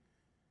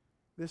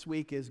 this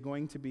week is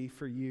going to be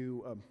for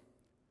you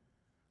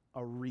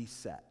a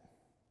reset.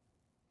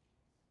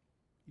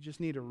 You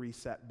just need a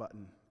reset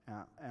button,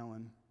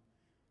 Alan.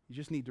 You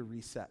just need to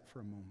reset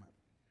for a moment.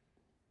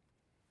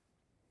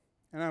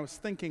 And I was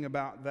thinking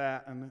about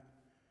that, and it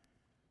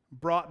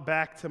brought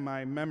back to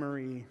my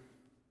memory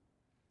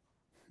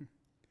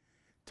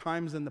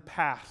times in the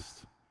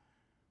past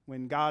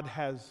when God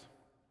has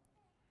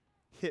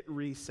hit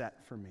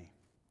reset for me.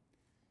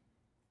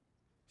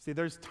 See,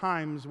 there's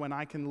times when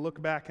I can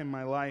look back in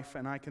my life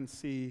and I can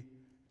see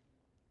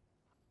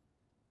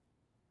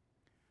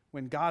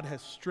when God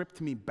has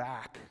stripped me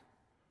back,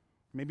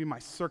 maybe my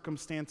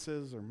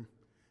circumstances or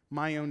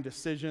my own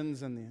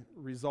decisions and the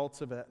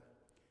results of it,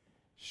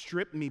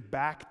 stripped me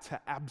back to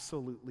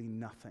absolutely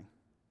nothing.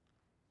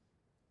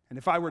 And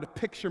if I were to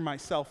picture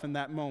myself in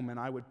that moment,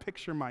 I would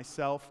picture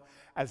myself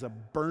as a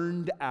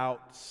burned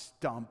out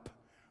stump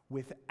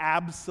with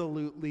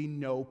absolutely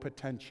no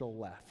potential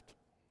left.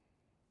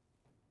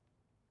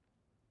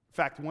 In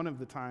fact, one of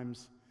the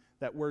times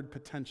that word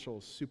potential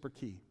is super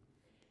key.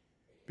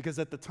 Because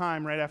at the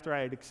time, right after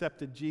I had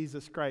accepted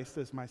Jesus Christ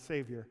as my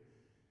Savior,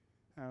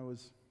 I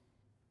was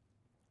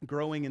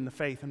growing in the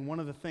faith. And one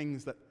of the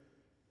things that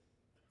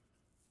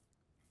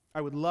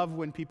I would love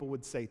when people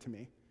would say to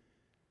me,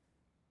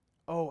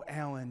 oh,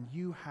 Alan,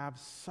 you have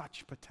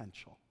such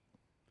potential.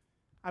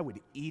 I would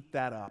eat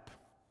that up.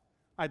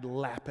 I'd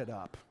lap it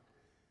up.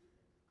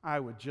 I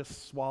would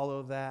just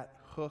swallow that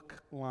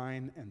hook,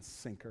 line, and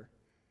sinker.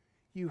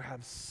 You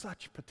have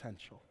such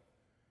potential.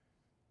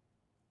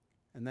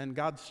 And then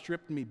God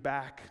stripped me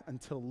back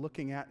until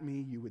looking at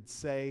me, you would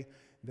say,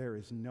 there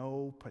is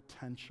no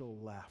potential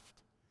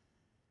left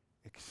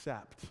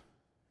except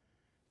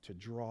to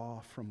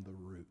draw from the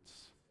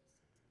roots.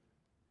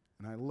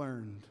 And I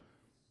learned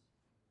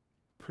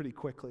pretty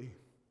quickly,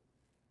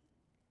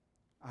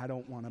 I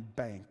don't want to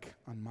bank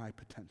on my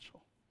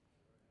potential.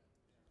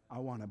 I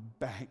want to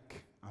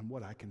bank on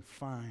what I can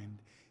find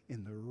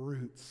in the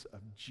roots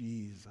of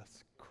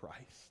Jesus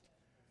Christ.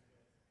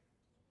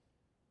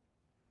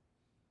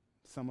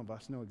 Some of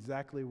us know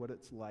exactly what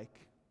it's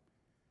like,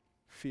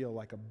 feel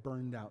like a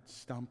burned out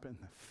stump in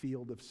the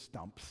field of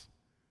stumps.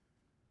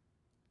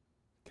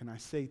 Can I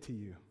say to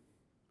you,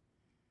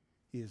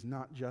 he is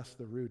not just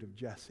the root of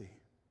Jesse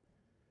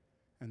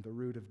and the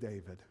root of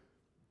David.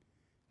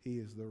 He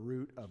is the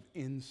root of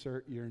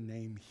insert your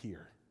name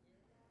here.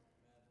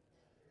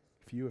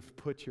 If you have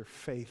put your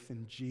faith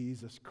in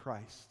Jesus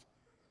Christ,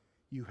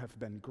 you have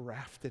been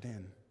grafted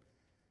in,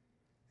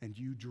 and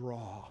you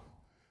draw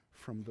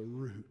from the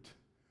root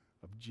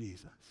of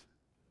Jesus.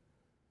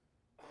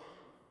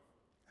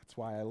 That's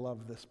why I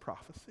love this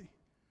prophecy.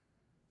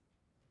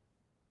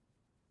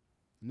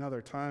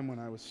 Another time when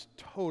I was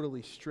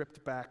totally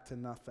stripped back to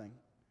nothing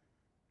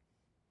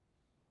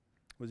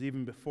was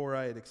even before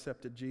I had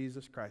accepted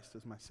Jesus Christ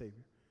as my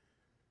Savior.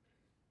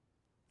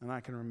 And I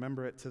can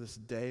remember it to this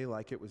day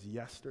like it was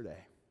yesterday.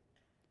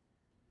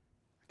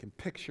 I can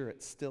picture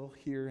it still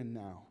here and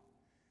now.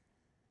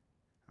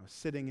 I was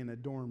sitting in a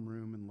dorm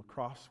room in La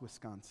Crosse,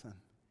 Wisconsin,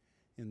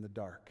 in the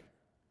dark.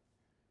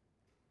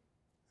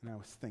 And I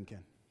was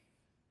thinking,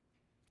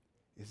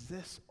 is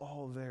this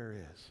all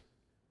there is?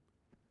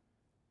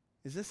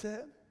 Is this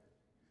it?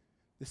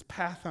 This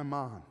path I'm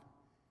on?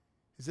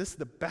 Is this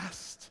the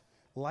best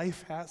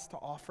life has to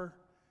offer?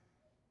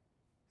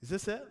 Is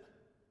this it?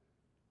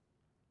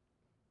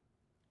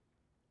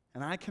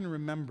 And I can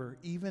remember,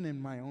 even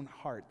in my own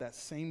heart, that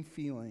same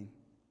feeling,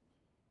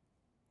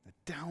 the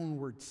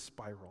downward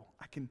spiral.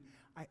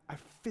 I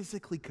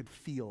physically could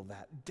feel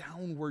that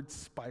downward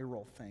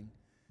spiral thing.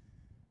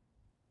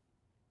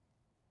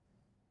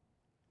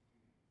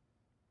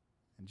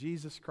 And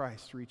Jesus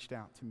Christ reached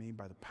out to me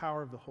by the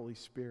power of the Holy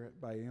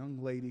Spirit, by a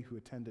young lady who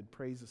attended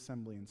Praise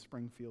Assembly in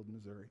Springfield,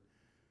 Missouri,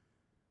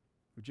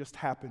 who just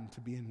happened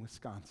to be in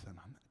Wisconsin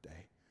on that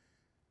day.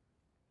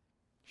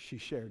 She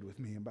shared with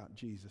me about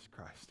Jesus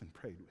Christ and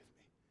prayed with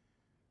me.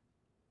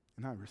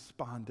 And I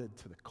responded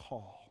to the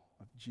call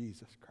of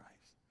Jesus Christ.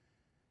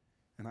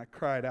 And I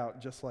cried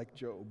out just like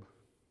Job,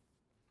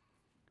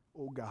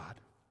 "Oh God,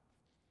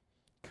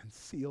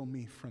 conceal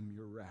me from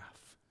your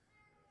wrath.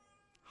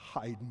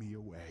 Hide me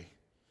away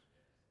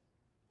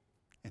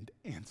and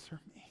answer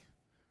me.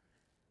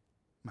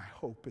 My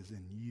hope is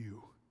in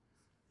you."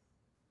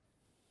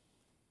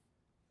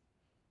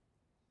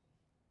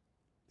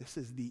 This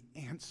is the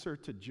answer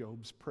to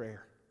Job's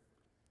prayer.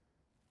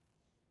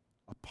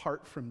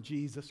 Apart from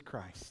Jesus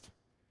Christ,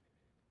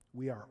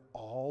 we are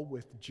all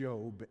with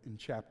Job in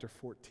chapter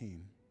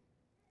 14.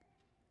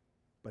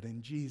 But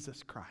in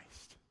Jesus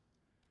Christ,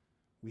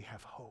 we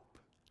have hope.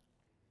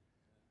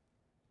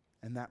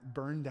 And that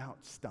burned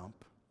out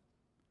stump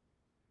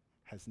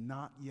has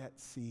not yet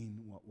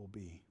seen what will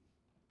be.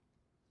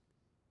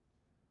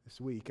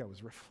 This week, I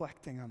was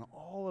reflecting on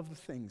all of the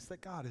things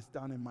that God has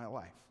done in my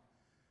life.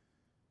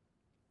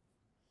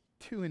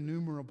 Too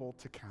innumerable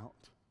to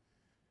count.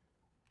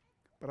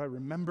 But I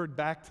remembered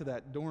back to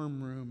that dorm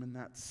room and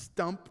that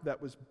stump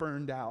that was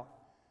burned out.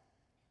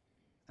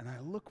 And I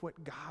look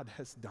what God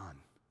has done.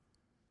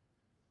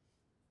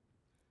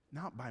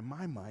 Not by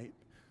my might,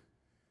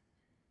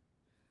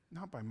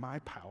 not by my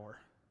power,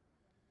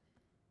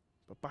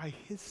 but by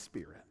His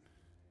Spirit.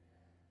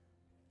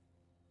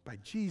 By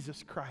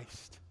Jesus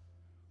Christ,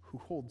 who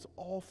holds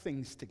all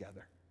things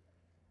together.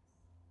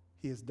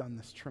 He has done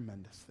this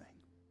tremendous thing.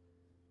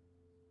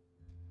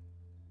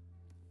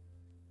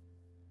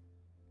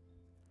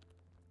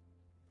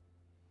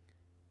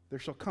 There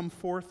shall come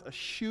forth a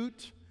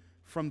shoot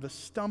from the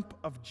stump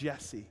of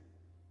Jesse,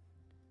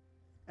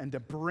 and a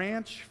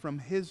branch from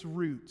his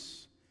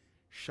roots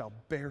shall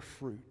bear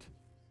fruit.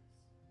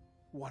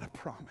 What a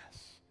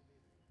promise.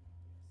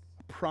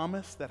 A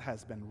promise that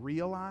has been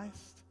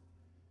realized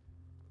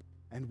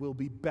and will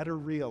be better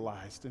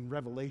realized in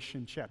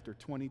Revelation chapter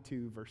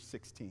 22, verse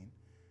 16,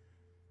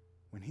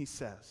 when he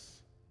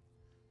says,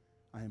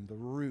 "I am the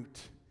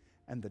root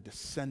and the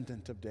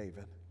descendant of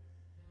David,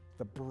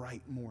 the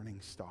bright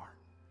morning star."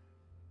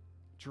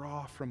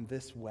 Draw from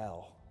this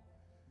well.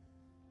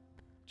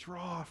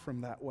 Draw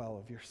from that well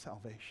of your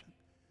salvation.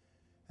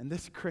 And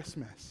this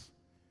Christmas,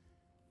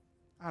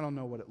 I don't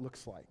know what it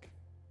looks like.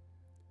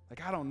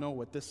 I don't know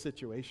what this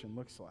situation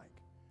looks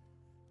like.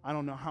 I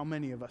don't know how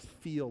many of us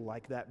feel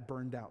like that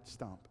burned out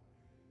stump.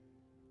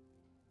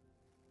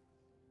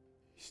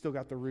 You still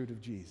got the root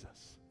of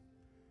Jesus.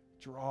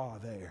 Draw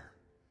there.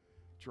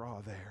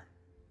 Draw there.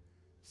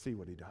 See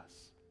what He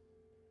does.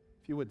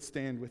 If you would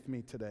stand with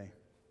me today.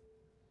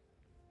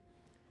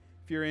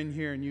 If you're in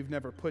here and you've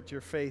never put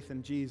your faith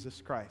in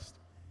Jesus Christ,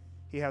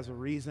 He has a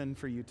reason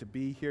for you to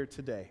be here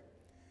today.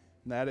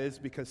 And that is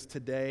because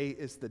today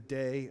is the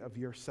day of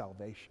your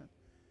salvation.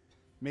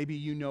 Maybe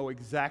you know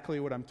exactly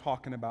what I'm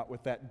talking about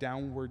with that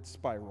downward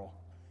spiral.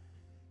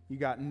 You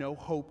got no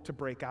hope to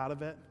break out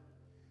of it.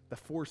 The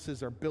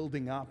forces are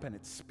building up and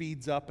it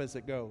speeds up as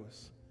it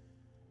goes.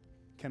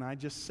 Can I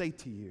just say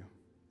to you,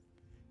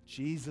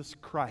 Jesus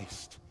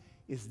Christ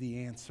is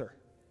the answer.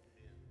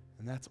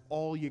 And that's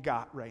all you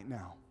got right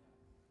now.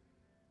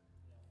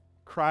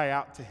 Cry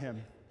out to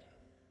Him.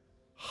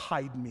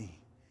 Hide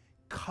me.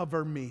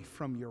 Cover me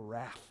from your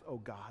wrath, O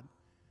God.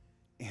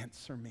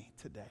 Answer me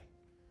today.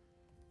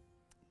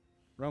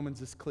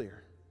 Romans is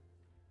clear.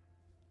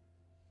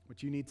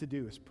 What you need to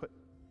do is put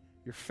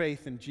your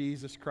faith in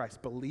Jesus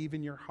Christ. Believe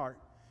in your heart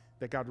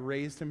that God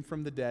raised Him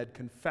from the dead.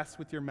 Confess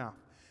with your mouth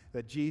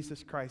that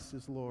Jesus Christ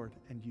is Lord,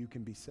 and you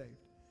can be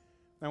saved.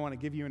 I want to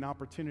give you an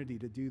opportunity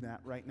to do that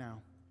right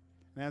now.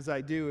 And as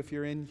I do, if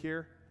you're in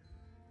here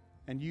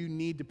and you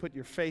need to put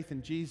your faith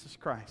in Jesus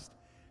Christ,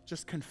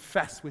 just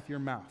confess with your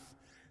mouth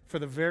for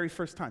the very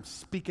first time.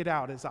 Speak it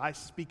out as I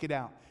speak it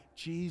out.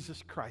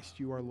 Jesus Christ,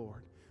 you are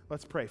Lord.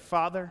 Let's pray.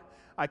 Father,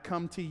 I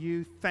come to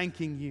you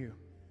thanking you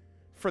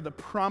for the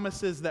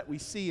promises that we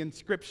see in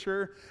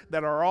Scripture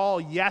that are all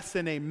yes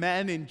and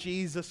amen in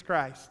Jesus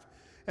Christ.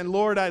 And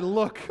Lord, I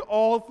look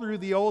all through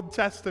the Old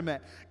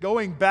Testament,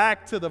 going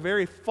back to the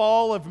very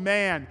fall of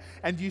man,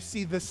 and you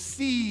see the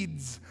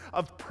seeds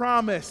of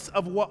promise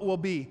of what will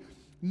be.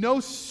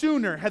 No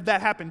sooner had that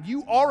happened.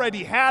 You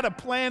already had a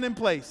plan in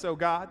place, oh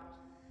God,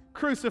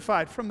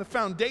 crucified from the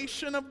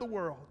foundation of the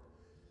world.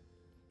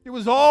 It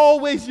was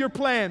always your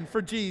plan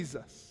for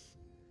Jesus.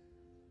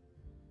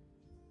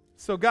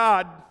 So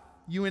God,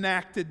 you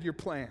enacted your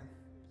plan.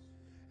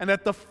 And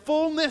at the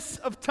fullness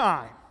of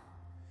time,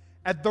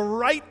 at the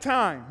right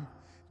time,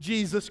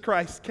 Jesus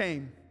Christ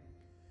came.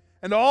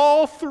 And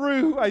all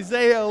through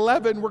Isaiah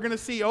 11, we're going to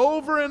see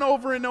over and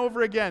over and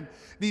over again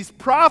these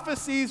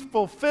prophecies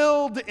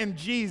fulfilled in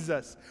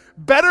Jesus.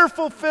 Better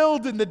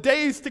fulfilled in the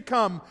days to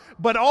come,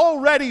 but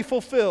already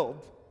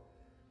fulfilled.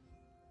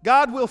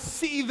 God will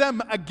see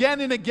them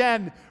again and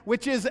again,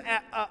 which is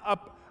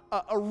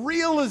a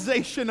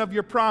realization of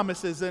your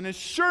promises, an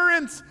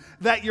assurance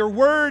that your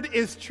word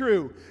is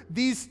true.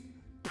 These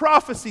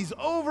prophecies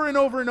over and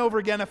over and over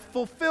again are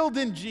fulfilled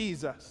in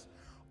Jesus,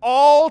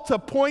 all to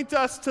point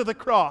us to the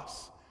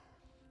cross,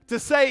 to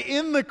say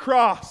in the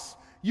cross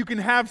you can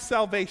have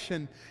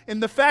salvation. In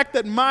the fact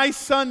that my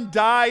son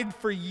died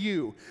for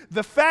you,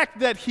 the fact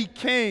that he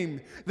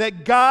came,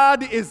 that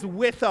God is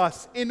with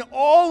us, in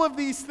all of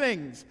these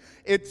things,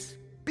 it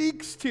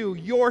speaks to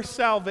your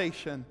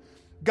salvation.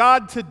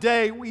 God,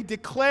 today we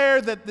declare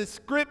that the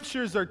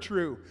Scriptures are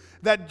true,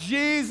 that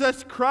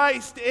Jesus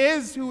Christ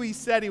is who he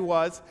said he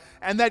was,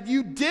 and that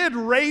you did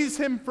raise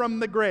him from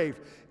the grave.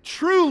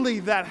 Truly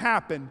that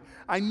happened.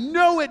 I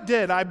know it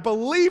did. I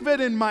believe it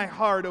in my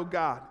heart, oh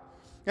God.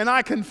 And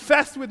I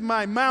confess with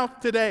my mouth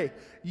today,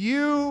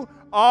 you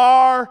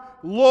are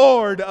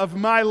Lord of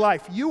my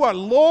life. You are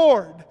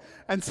Lord.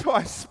 And so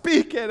I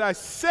speak it, I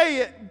say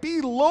it, be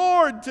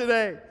Lord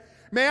today.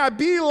 May I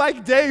be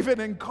like David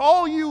and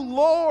call you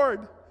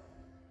Lord.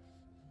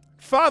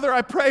 Father,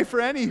 I pray for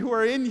any who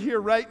are in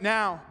here right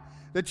now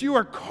that you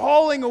are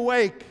calling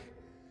awake,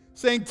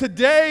 saying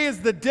today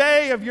is the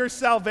day of your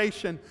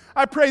salvation.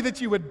 I pray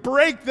that you would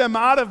break them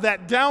out of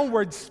that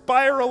downward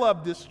spiral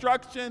of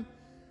destruction,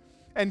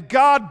 and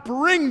God,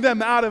 bring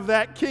them out of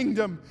that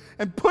kingdom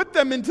and put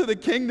them into the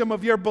kingdom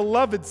of your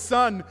beloved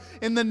Son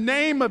in the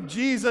name of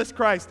Jesus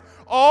Christ.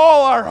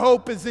 All our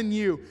hope is in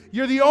you.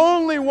 You're the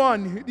only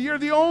one. You're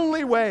the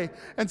only way.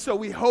 And so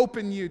we hope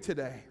in you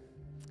today.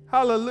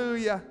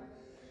 Hallelujah.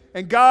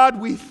 And God,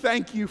 we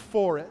thank you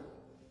for it.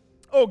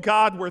 Oh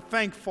God, we're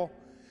thankful.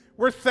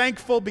 We're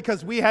thankful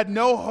because we had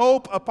no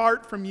hope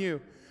apart from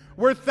you.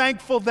 We're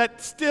thankful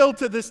that still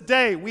to this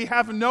day we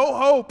have no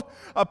hope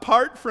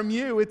apart from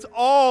you. It's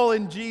all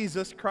in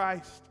Jesus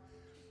Christ.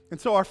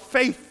 And so our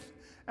faith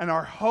and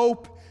our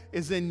hope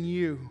is in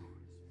you.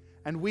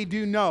 And we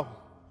do know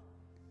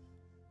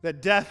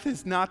that death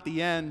is not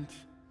the end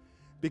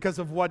because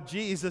of what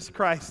Jesus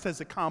Christ has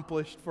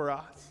accomplished for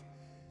us.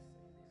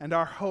 And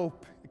our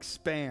hope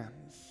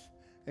expands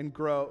and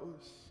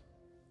grows.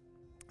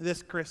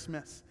 This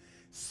Christmas,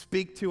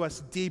 speak to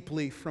us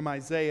deeply from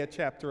Isaiah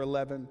chapter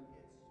 11.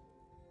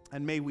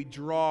 And may we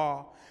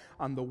draw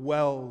on the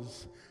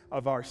wells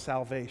of our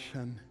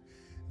salvation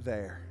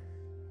there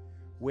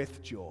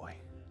with joy.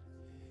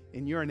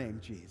 In your name,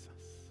 Jesus.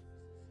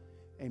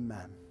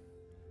 Amen.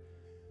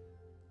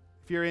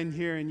 If you're in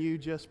here and you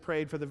just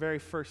prayed for the very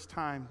first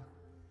time,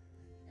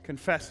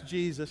 confess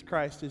Jesus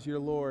Christ as your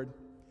Lord.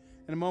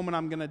 In a moment,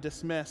 I'm going to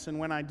dismiss, and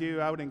when I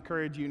do, I would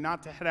encourage you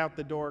not to head out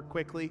the door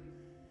quickly.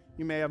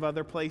 You may have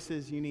other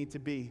places you need to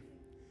be.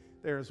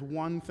 There is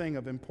one thing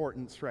of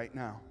importance right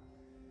now,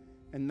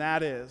 and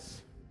that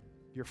is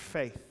your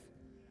faith.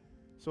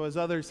 So as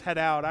others head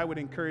out, I would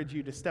encourage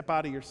you to step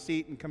out of your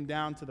seat and come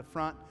down to the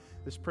front.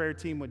 This prayer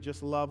team would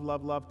just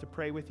love to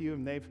pray with you,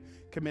 and they've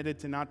committed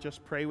to not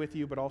just pray with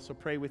you, but also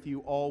pray with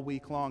you all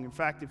week long. In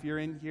fact, if you're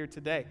in here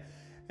today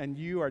and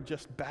you are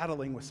just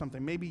battling with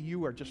something, maybe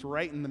you are just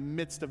right in the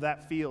midst of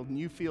that field and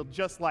you feel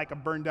just like a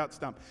burned out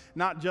stump.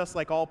 Not just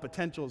like all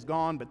potential is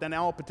gone, but then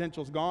all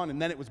potential is gone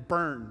and then it was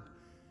burned.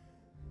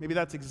 Maybe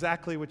that's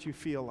exactly what you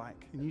feel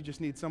like. And you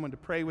just need someone to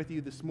pray with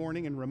you this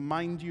morning and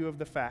remind you of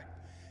the fact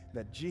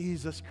that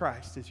Jesus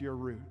Christ is your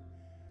root.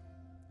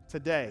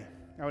 Today,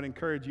 I would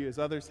encourage you as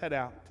others head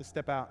out to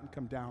step out and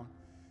come down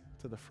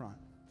to the front.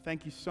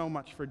 Thank you so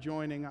much for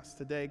joining us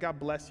today. God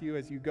bless you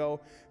as you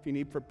go. If you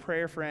need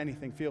prayer for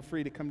anything, feel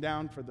free to come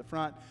down for the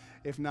front.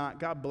 If not,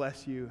 God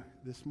bless you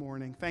this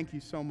morning. Thank you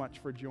so much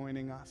for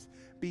joining us.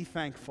 Be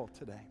thankful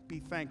today. Be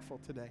thankful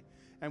today.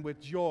 And with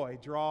joy,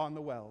 draw on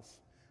the wells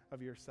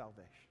of your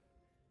salvation.